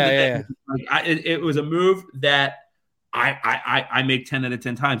 look, at the end of the day, it was a move that I make 10 out of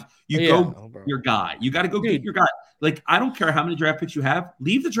 10 times. You go your guy. You got to go get your guy. Like, I don't care how many draft picks you have.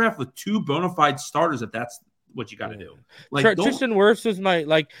 Leave the draft with 2 bona fide starters if that's what you got to do. Like, Tristan Wirfs was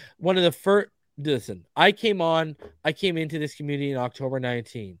one of the first. Listen, I came into this community in October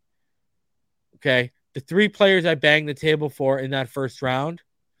 19. Okay. The 3 players I banged the table for in that first round,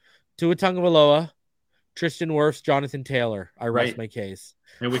 Tua Tagovailoa, Tristan Wirfs, Jonathan Taylor. I rest my case.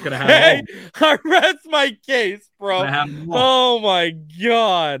 And we could have had I rest my case, bro. Oh my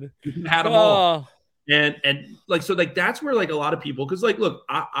God. You could have had them all. And like, so like, that's where like a lot of people, cause like, look,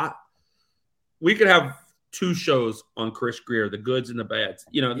 we could have 2 shows on Chris Grier, the goods and the bads.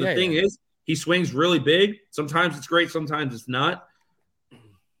 The thing is, he swings really big. Sometimes it's great. Sometimes it's not.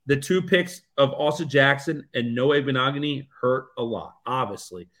 The 2 picks of Austin Jackson and Noah Benogany hurt a lot,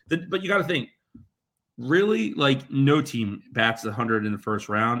 obviously. But you got to think, really, like, no team bats 100 in the first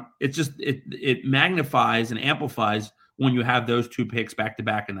round. It's just it magnifies and amplifies when you have those 2 picks back to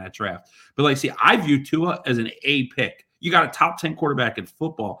back in that draft. But like, see, I view Tua as an A pick. You got a top 10 quarterback in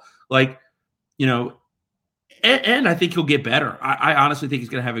football, like, And I think he'll get better. I honestly think he's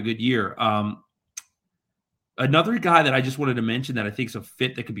going to have a good year. Another guy that I just wanted to mention that I think is a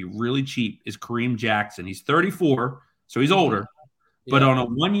fit that could be really cheap is Kareem Jackson. He's 34, so he's older. Yeah. But on a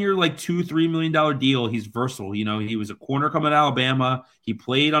 1-year, like $2-3 million deal, he's versatile. He was a corner coming out of Alabama. He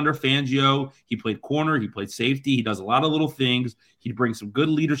played under Fangio. He played corner. He played safety. He does a lot of little things. He brings some good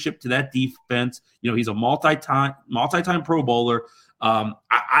leadership to that defense. He's a multi-time Pro Bowler.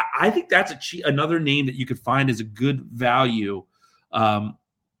 I think that's another name that you could find as a good value.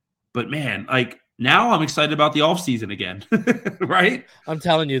 But man, like, now I'm excited about the offseason again, right? I'm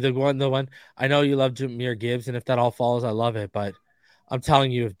telling you, the one. I know you love Jahmyr Gibbs, and if that all falls, I love it. But I'm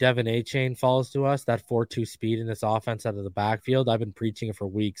telling you, if Devin A-Chain falls to us, that 4.2 speed in this offense out of the backfield, I've been preaching it for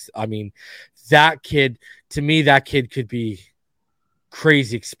weeks. I mean, that kid could be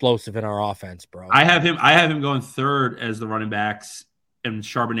crazy explosive in our offense, bro. I have him going third as the running backs and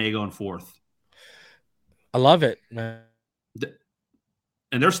Charbonnet going fourth. I love it, man.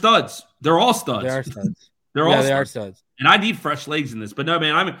 And they're studs. They're all studs. They are studs. They are studs. And I need fresh legs in this. But no,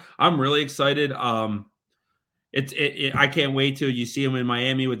 man, I'm really excited. I can't wait till you see him in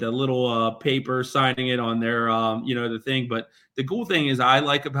Miami with that little paper signing it on their the thing. But the cool thing is I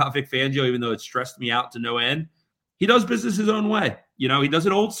like about Vic Fangio, even though it stressed me out to no end, he does business his own way. He does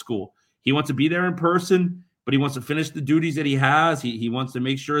it old school. He wants to be there in person, but he wants to finish the duties that he has. He wants to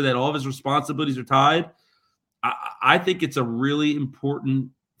make sure that all of his responsibilities are tied. I think it's a really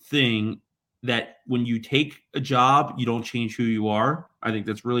important thing that when you take a job, you don't change who you are. I think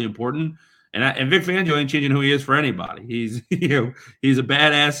that's really important. And Vic Fangio ain't changing who he is for anybody. He's he's a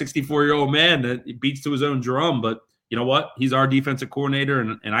badass 64-year-old man that beats to his own drum. But you know what? He's our defensive coordinator,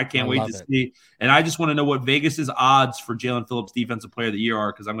 and I can't wait to see. And I just want to know what Vegas's odds for Jalen Phillips Defensive Player of the Year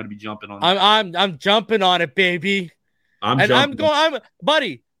are, because I'm going to be jumping on. I'm jumping on it, baby. I'm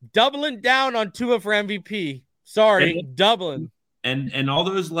buddy, doubling down on Tua for MVP. Sorry, doubling. And all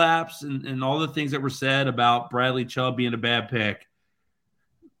those laps and all the things that were said about Bradley Chubb being a bad pick.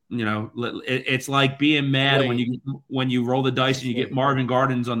 It's like being mad when you roll the dice and you get Marvin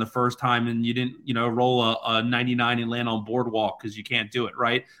Gardens on the first time and you didn't, roll a 99 and land on Boardwalk because you can't do it,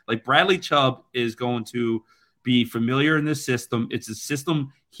 right? Like Bradley Chubb is going to be familiar in this system. It's a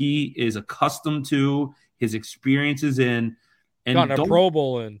system he is accustomed to, his experiences in. And got a Pro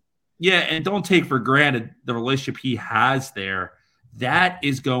Bowl in. Yeah, and don't take for granted the relationship he has there. That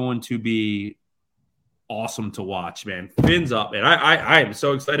is going to be awesome to watch, man. Fins up, man. I am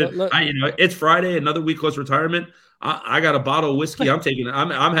so excited. It's Friday, another week close retirement. I got a bottle of whiskey. I'm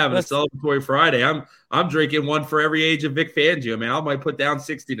having a celebratory Friday. I'm drinking one for every age of Vic Fangio, man. I might put down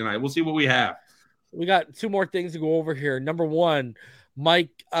 60 tonight. We'll see what we have. We got two more things to go over here. Number one,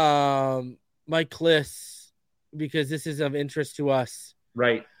 Mike Kliss, because this is of interest to us.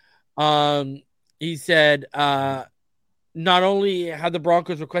 Right. He said, not only had the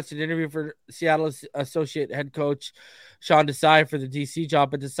Broncos requested an interview for Seattle's associate head coach Sean Desai for the DC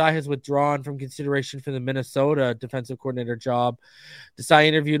job, but Desai has withdrawn from consideration for the Minnesota defensive coordinator job. Desai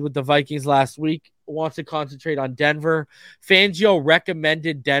interviewed with the Vikings last week, wants to concentrate on Denver. Fangio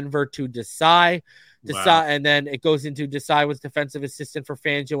recommended Denver to Desai. Wow. And then it goes into Desai was defensive assistant for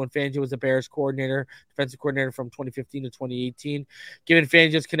Fangio when Fangio was a Bears defensive coordinator from 2015 to 2018. Given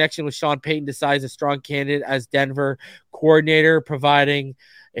Fangio's connection with Sean Payton, Desai is a strong candidate as Denver coordinator, providing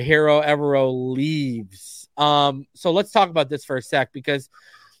Hero Evero leaves. So let's talk about this for a sec, because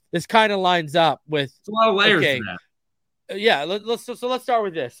this kind of lines up with a lot of layers in that. Yeah, let's start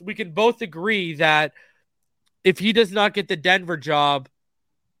with this. We can both agree that if he does not get the Denver job,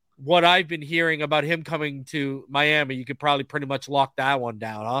 what I've been hearing about him coming to Miami, you could probably pretty much lock that one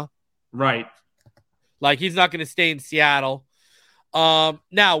down, huh? Right. Like, he's not going to stay in Seattle.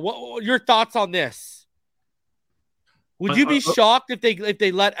 Now, what your thoughts on this? Would you be shocked if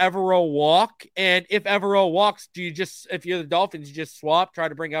they let Evero walk? And if Evero walks, if you're the Dolphins, you just swap, try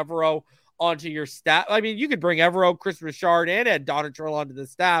to bring Evero onto your staff? I mean, you could bring Evero, Chris Richard, and Ed Donatrell onto the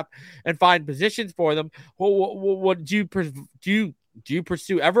staff and find positions for them. What do you pursue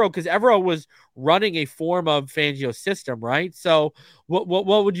Evero? Because Evero was running a form of Fangio's system, right? So what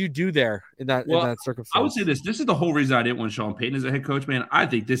would you do there in that circumstance? I would say this is the whole reason I didn't want Sean Payton as a head coach, man. I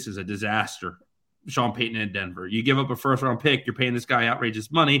think this is a disaster. Sean Payton in Denver. You give up a first-round pick, you're paying this guy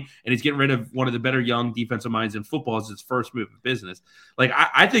outrageous money, and he's getting rid of one of the better young defensive minds in football as his first move of business. Like,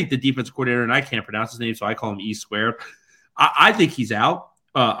 I think the defense coordinator, and I can't pronounce his name, so I call him E squared. I think he's out.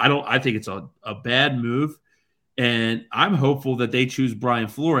 I think it's a bad move. And I'm hopeful that they choose Brian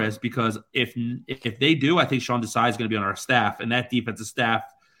Flores, because if they do, I think Sean Desai is going to be on our staff, and that defensive staff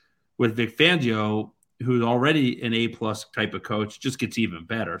with Vic Fangio, who's already an A-plus type of coach, just gets even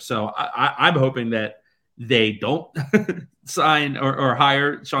better. So I'm hoping that they don't sign or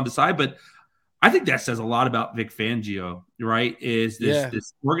hire Sean Desai, but I think that says a lot about Vic Fangio, right? Is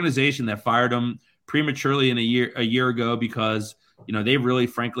this organization that fired him prematurely a year ago because they really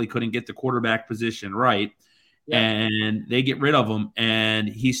frankly couldn't get the quarterback position right. Yeah. And they get rid of him, and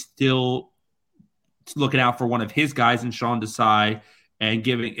he's still looking out for one of his guys in Sean Desai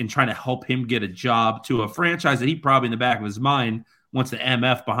and trying to help him get a job to a franchise that he probably in the back of his mind wants to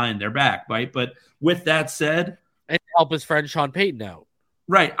MF behind their back, right? But with that said, and help his friend Sean Payton out,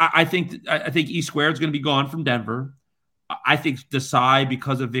 right? I think E squared is going to be gone from Denver. I think Desai,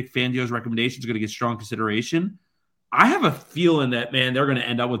 because of Vic Fangio's recommendation, is going to get strong consideration. I have a feeling that, man, they're going to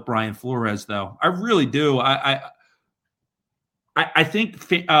end up with Brian Flores, though. I really do. I think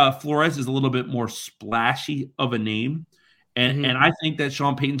Flores is a little bit more splashy of a name, And I think that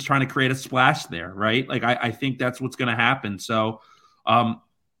Sean Payton's trying to create a splash there, right? Like I think that's what's going to happen. So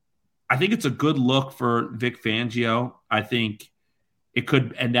I think it's a good look for Vic Fangio. I think it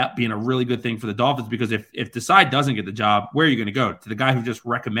could end up being a really good thing for the Dolphins because if Desai doesn't get the job, where are you going to go? To the guy who just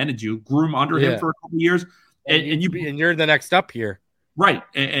recommended you, grew under him for a couple of years, and you're the next up here, right?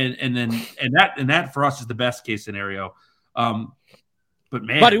 And that for us is the best case scenario. But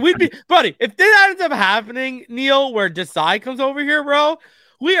man, buddy, if that ends up happening, Neil, where Desai comes over here, bro,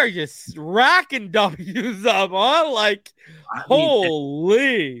 we are just racking W's up, huh? Like,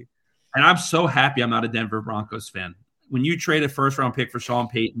 holy! And I'm so happy I'm not a Denver Broncos fan. When you trade a first-round pick for Sean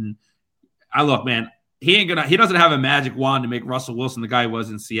Payton, he doesn't have a magic wand to make Russell Wilson the guy he was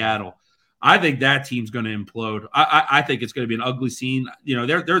in Seattle. I think that team's going to implode. I think it's going to be an ugly scene. You know,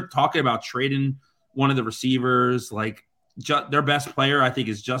 they're talking about trading one of the receivers. Like their best player, I think,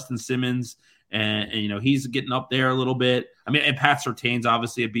 is Justin Simmons, and you know he's getting up there a little bit. I mean, and Pat Surtain's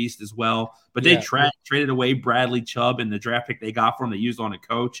obviously a beast as well. But they traded away Bradley Chubb and the draft pick they got for him. They used on a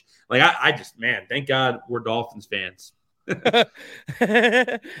coach. Like I just, man, thank God we're Dolphins fans.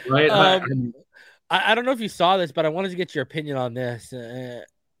 Right. I don't know if you saw this, but I wanted to get your opinion on this.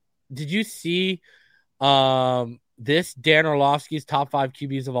 Did you see this Dan Orlovsky's top 5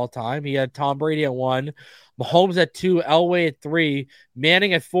 QBs of all time? He had Tom Brady at 1, Mahomes at 2, Elway at 3,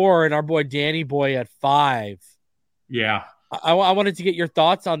 Manning at 4, and our boy Danny Boy at 5. Yeah. I wanted to get your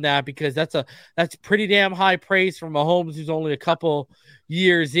thoughts on that because that's pretty damn high praise from Mahomes, who's only a couple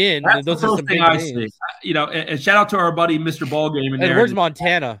years in. That's the first thing I see. You know, and shout out to our buddy Mr. Ballgame. And where's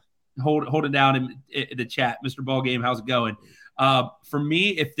Montana? Holding down in the chat. Mr. Ballgame, how's it going? For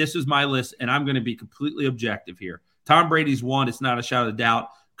me, if this is my list, and I'm going to be completely objective here, Tom Brady's 1. It's not a shadow of doubt.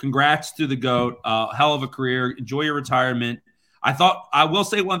 Congrats to the GOAT. Hell of a career. Enjoy your retirement. I will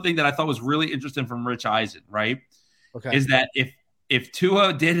say one thing that I thought was really interesting from Rich Eisen, right? Okay. Is that if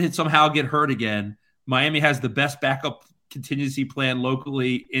Tua did somehow get hurt again, Miami has the best backup contingency plan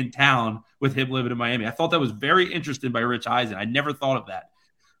locally in town with him living in Miami. I thought that was very interesting by Rich Eisen. I never thought of that.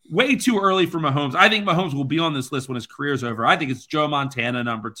 Way too early for Mahomes. I think Mahomes will be on this list when his career's over. I think it's Joe Montana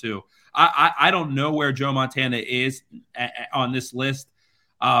number 2. I don't know where Joe Montana is on this list.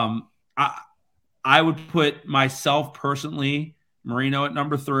 I would put myself personally, Marino at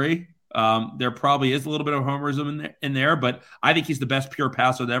number 3. There probably is a little bit of homerism in there, but I think he's the best pure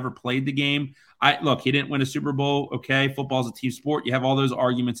passer that ever played the game. He didn't win a Super Bowl. Okay, football's a team sport. You have all those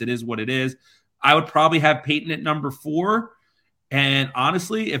arguments. It is what it is. I would probably have Peyton at number 4. And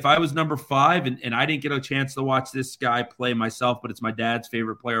honestly, if I was number 5 and I didn't get a chance to watch this guy play myself, but it's my dad's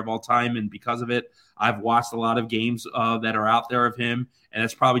favorite player of all time, and because of it, I've watched a lot of games that are out there of him, and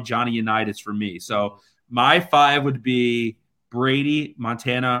that's probably Johnny Unitas for me. So my 5 would be Brady,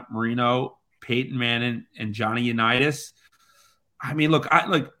 Montana, Marino, Peyton Manning, and Johnny Unitas. I mean, look,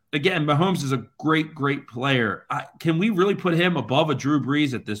 again, Mahomes is a great, great player. Can we really put him above a Drew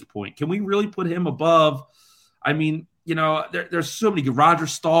Brees at this point? Can we really put him above? I mean, you know, there's so many good Roger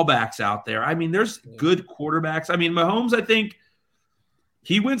Staubachs out there. I mean, there's good quarterbacks. I mean, Mahomes, I think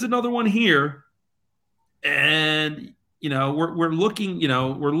he wins another one here. And, you know, we're looking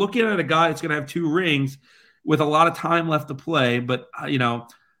at a guy that's going to have 2 rings with a lot of time left to play. But, you know,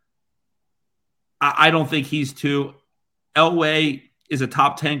 I don't think he's 2. Elway is a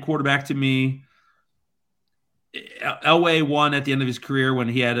top 10 quarterback to me. Elway won at the end of his career when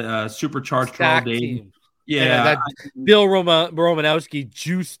he had a supercharged Terrell Davis. Yeah, that Bill Romanowski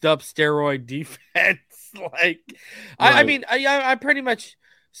juiced up steroid defense. Like, right. I mean, I pretty much.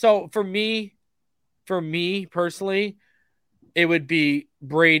 So for me personally, it would be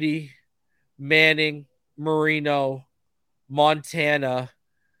Brady, Manning, Marino, Montana,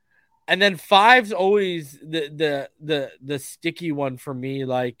 and then 5's always the sticky one for me.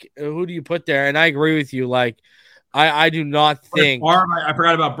 Like, who do you put there? And I agree with you. Like, I do not think. I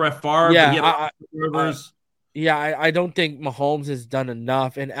forgot about Brett Favre. Yeah, I don't think Mahomes has done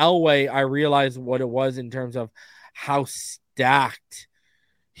enough. And Elway, I realized what it was in terms of how stacked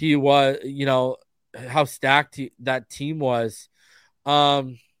he was. You know how stacked that team was.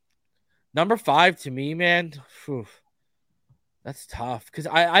 Number 5 to me, man. Whew, that's tough because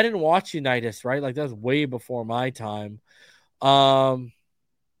I didn't watch Unitas, right? Like that was way before my time. Man,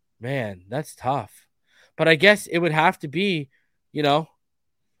 that's tough. But I guess it would have to be, you know,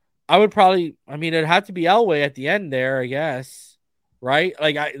 it'd have to be Elway at the end there, I guess. Right?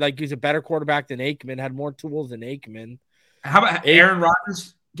 Like he's a better quarterback than Aikman, had more tools than Aikman. How about Aaron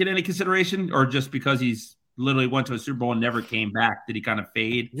Rodgers get any consideration? Or just because he's literally went to a Super Bowl and never came back, did he kind of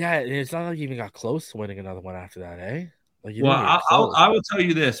fade? Yeah, it's not like he even got close to winning another one after that, eh? Like, well, I will tell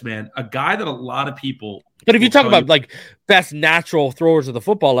you this, man. A guy that a lot of people. But if you talk about like best natural throwers of the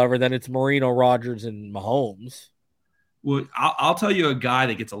football ever, then it's Marino, Rodgers, and Mahomes. Well, I'll tell you a guy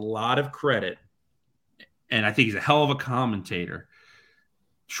that gets a lot of credit, and I think he's a hell of a commentator.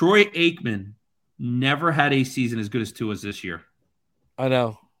 Troy Aikman never had a season as good as Tua's this year. I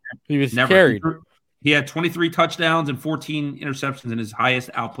know. He was carried. He had 23 touchdowns and 14 interceptions in his highest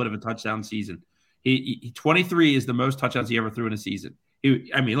output of a touchdown season. He 23 is the most touchdowns he ever threw in a season.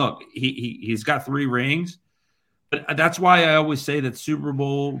 He's got 3 rings, but that's why I always say that Super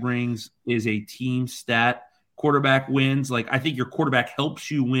Bowl rings is a team stat. Quarterback wins. Like, I think your quarterback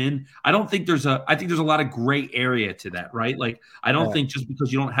helps you win. I think there's a lot of gray area to that, right? Like, I don't think just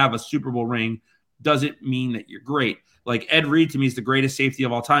because you don't have a Super Bowl ring doesn't mean that you're great. Like, Ed Reed to me is the greatest safety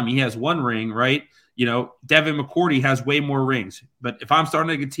of all time. He has 1 ring, right? You know, Devin McCourty has way more rings. But if I'm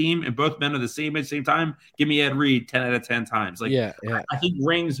starting a team and both men are the same at the same time, give me Ed Reed 10 out of 10 times. Like, I think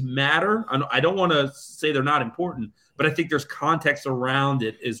rings matter. I don't want to say they're not important, but I think there's context around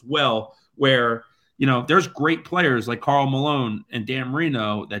it as well where, you know, there's great players like Karl Malone and Dan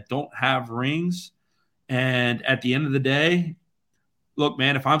Marino that don't have rings. And at the end of the day, look,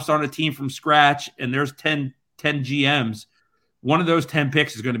 man, if I'm starting a team from scratch and there's 10 GMs, one of those 10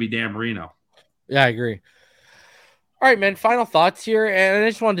 picks is going to be Dan Marino. Yeah, I agree. All right, man. Final thoughts here. And I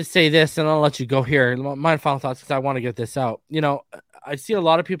just wanted to say this, and I'll let you go here. My final thoughts, because I want to get this out. You know, I see a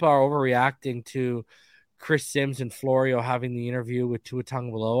lot of people are overreacting to Chris Sims and Florio having the interview with Tua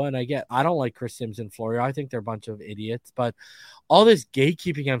Tagovailoa. And I don't like Chris Sims and Florio. I think they're a bunch of idiots. But all this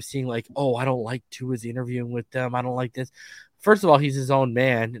gatekeeping I'm seeing, like, oh, I don't like Tua's interviewing with them. I don't like this. First of all, he's his own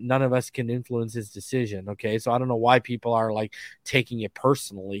man. None of us can influence his decision. Okay. So I don't know why people are like taking it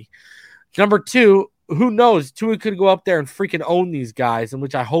personally. Number 2, who knows? Tua could go up there and freaking own these guys, in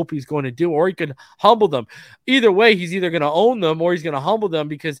which I hope he's going to do, or he could humble them. Either way, he's either going to own them or he's going to humble them,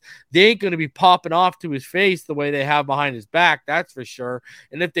 because they ain't going to be popping off to his face the way they have behind his back. That's for sure.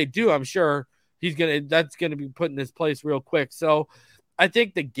 And if they do, I'm sure that's going to be put in his place real quick. So I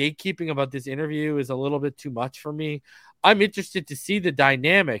think the gatekeeping about this interview is a little bit too much for me. I'm interested to see the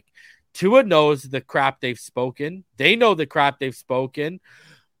dynamic. Tua knows the crap they've spoken. They know the crap they've spoken.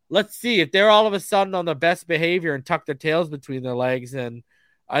 Let's see if they're all of a sudden on their best behavior and tuck their tails between their legs. And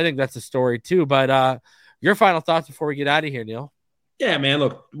I think that's a story too. But your final thoughts before we get out of here, Neil? Yeah, man.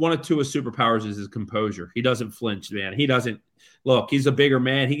 Look, one of Tua's superpowers is his composure. He doesn't flinch, man. He doesn't look. He's a bigger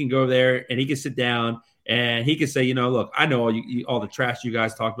man. He can go there and he can sit down and he can say, you know, look, I know all the trash you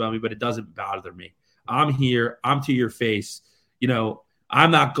guys talk about me, but it doesn't bother me. I'm here. I'm to your face. You know,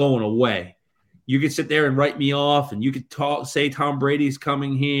 I'm not going away. You could sit there and write me off, and you could say Tom Brady's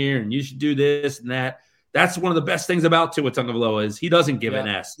coming here, and you should do this and that. That's one of the best things about Tua Tagovailoa is he doesn't give an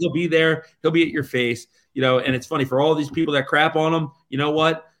S. He'll be there. He'll be at your face. You know, and it's funny for all these people that crap on him. You know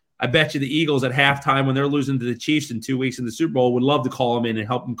what? I bet you the Eagles at halftime when they're losing to the Chiefs in 2 weeks in the Super Bowl would love to call him in and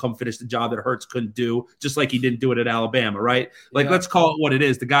help him come finish the job that Hurts couldn't do, just like he didn't do it at Alabama, right? Like, let's call it what it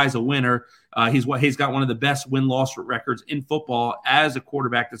is. The guy's a winner. He's got one of the best win-loss records in football as a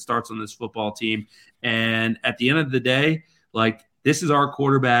quarterback that starts on this football team. And at the end of the day, like, this is our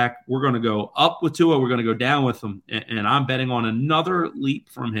quarterback. We're going to go up with Tua. We're going to go down with him. And I'm betting on another leap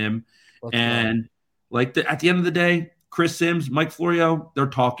from him. At the end of the day, Chris Sims, Mike Florio, they're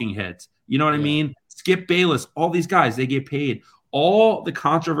talking heads. You know what I mean? Skip Bayless, all these guys, they get paid. All the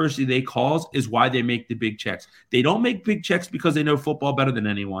controversy they cause is why they make the big checks. They don't make big checks because they know football better than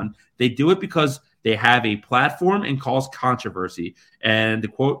anyone. They do it because they have a platform and cause controversy. And to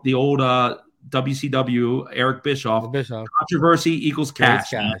quote the old WCW, Eric Bischoff, controversy equals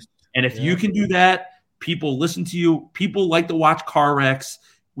cash. And if you can do that, people listen to you. People like to watch car wrecks.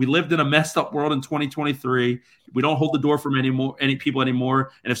 We lived in a messed up world in 2023. We don't hold the door from any people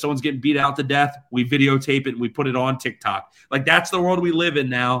anymore. And if someone's getting beat out to death, we videotape it and we put it on TikTok. Like, that's the world we live in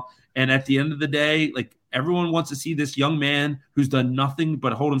now. And at the end of the day, like, everyone wants to see this young man who's done nothing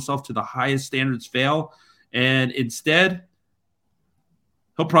but hold himself to the highest standards fail. And instead,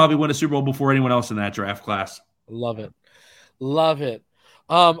 he'll probably win a Super Bowl before anyone else in that draft class. Love it. Love it.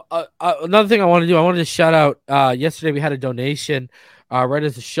 Another thing I wanted to do, I wanted to shout out, yesterday we had a donation. Right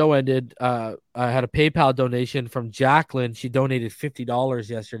as the show ended, I had a PayPal donation from Jacqueline. She donated $50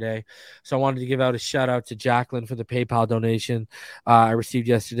 yesterday. So I wanted to give out a shout out to Jacqueline for the PayPal donation I received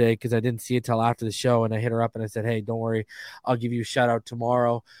yesterday, because I didn't see it till after the show. And I hit her up and I said, hey, don't worry, I'll give you a shout out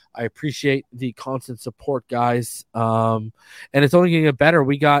tomorrow. I appreciate the constant support, guys. And it's only going to get better.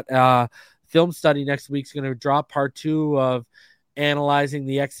 We got film study next week's going to drop part 2 of analyzing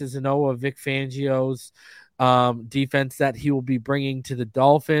the X's and O of Vic Fangio's defense that he will be bringing to the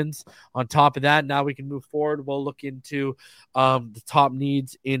Dolphins. On top of that, now we can move forward. We'll look into the top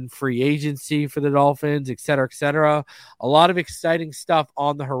needs in free agency for the Dolphins, et cetera, et cetera. A lot of exciting stuff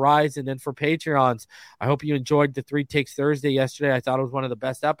on the horizon. And for Patreons, I hope you enjoyed the 3 Takes Thursday yesterday. I thought it was one of the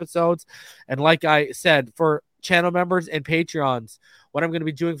best episodes. And like I said, for channel members and Patreons, what I'm going to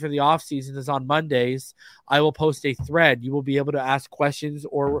be doing for the off season is on Mondays, I will post a thread. You will be able to ask questions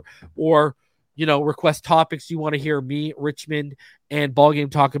or request topics you want to hear me, Richmond, and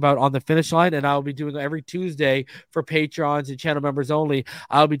Ballgame talk about on the finish line. And I'll be doing every Tuesday for Patrons and channel members only.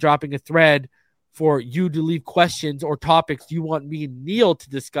 I'll be dropping a thread for you to leave questions or topics you want me and Neil to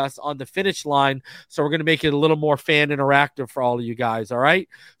discuss on the finish line. So we're going to make it a little more fan interactive for all of you guys. All right.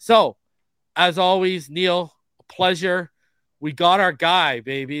 So as always, Neil, a pleasure. We got our guy,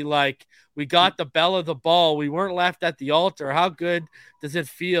 baby. Like, we got the belle of the ball. We weren't left at the altar. How good does it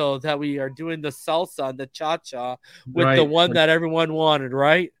feel that we are doing the salsa and the cha-cha with the one that everyone wanted,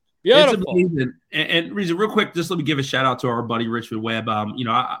 right? Beautiful. It's amazing. And Reason, real quick, just let me give a shout out to our buddy Richmond Webb.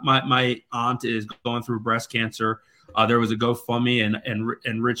 My aunt is going through breast cancer. There was a GoFundMe,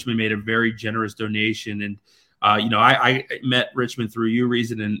 and Richmond made a very generous donation. And I met Richmond through you,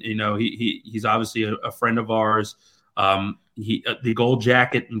 Reason, and he's obviously a friend of ours. The gold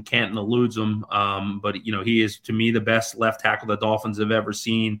jacket in Canton eludes him, but he is, to me, the best left tackle the Dolphins have ever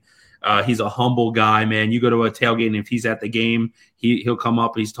seen. He's a humble guy, man. You go to a tailgate, and if he's at the game, he'll come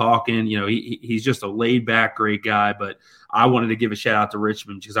up, he's talking. He's just a laid back, great guy. But I wanted to give a shout out to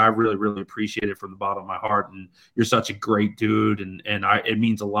Richmond because I really, really appreciate it from the bottom of my heart. And you're such a great dude, and it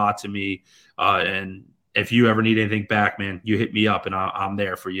means a lot to me. And if you ever need anything back, man, you hit me up, and I'm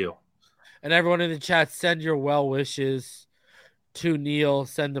there for you. And everyone in the chat, send your well wishes to Neil.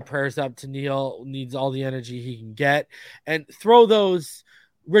 Send the prayers up to Neil. Needs all the energy he can get. And throw those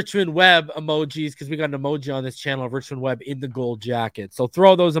Richmond Webb emojis, because we got an emoji on this channel of Richmond Webb in the gold jacket. So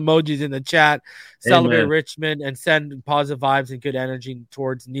throw those emojis in the chat. Celebrate Amen. Richmond and send positive vibes and good energy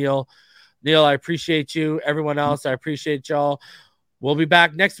towards Neil. Neil, I appreciate you. Everyone else, I appreciate y'all. We'll be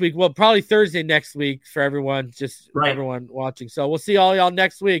back next week. Well, probably Thursday next week for everyone, everyone watching. So we'll see all y'all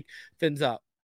next week. Fins up.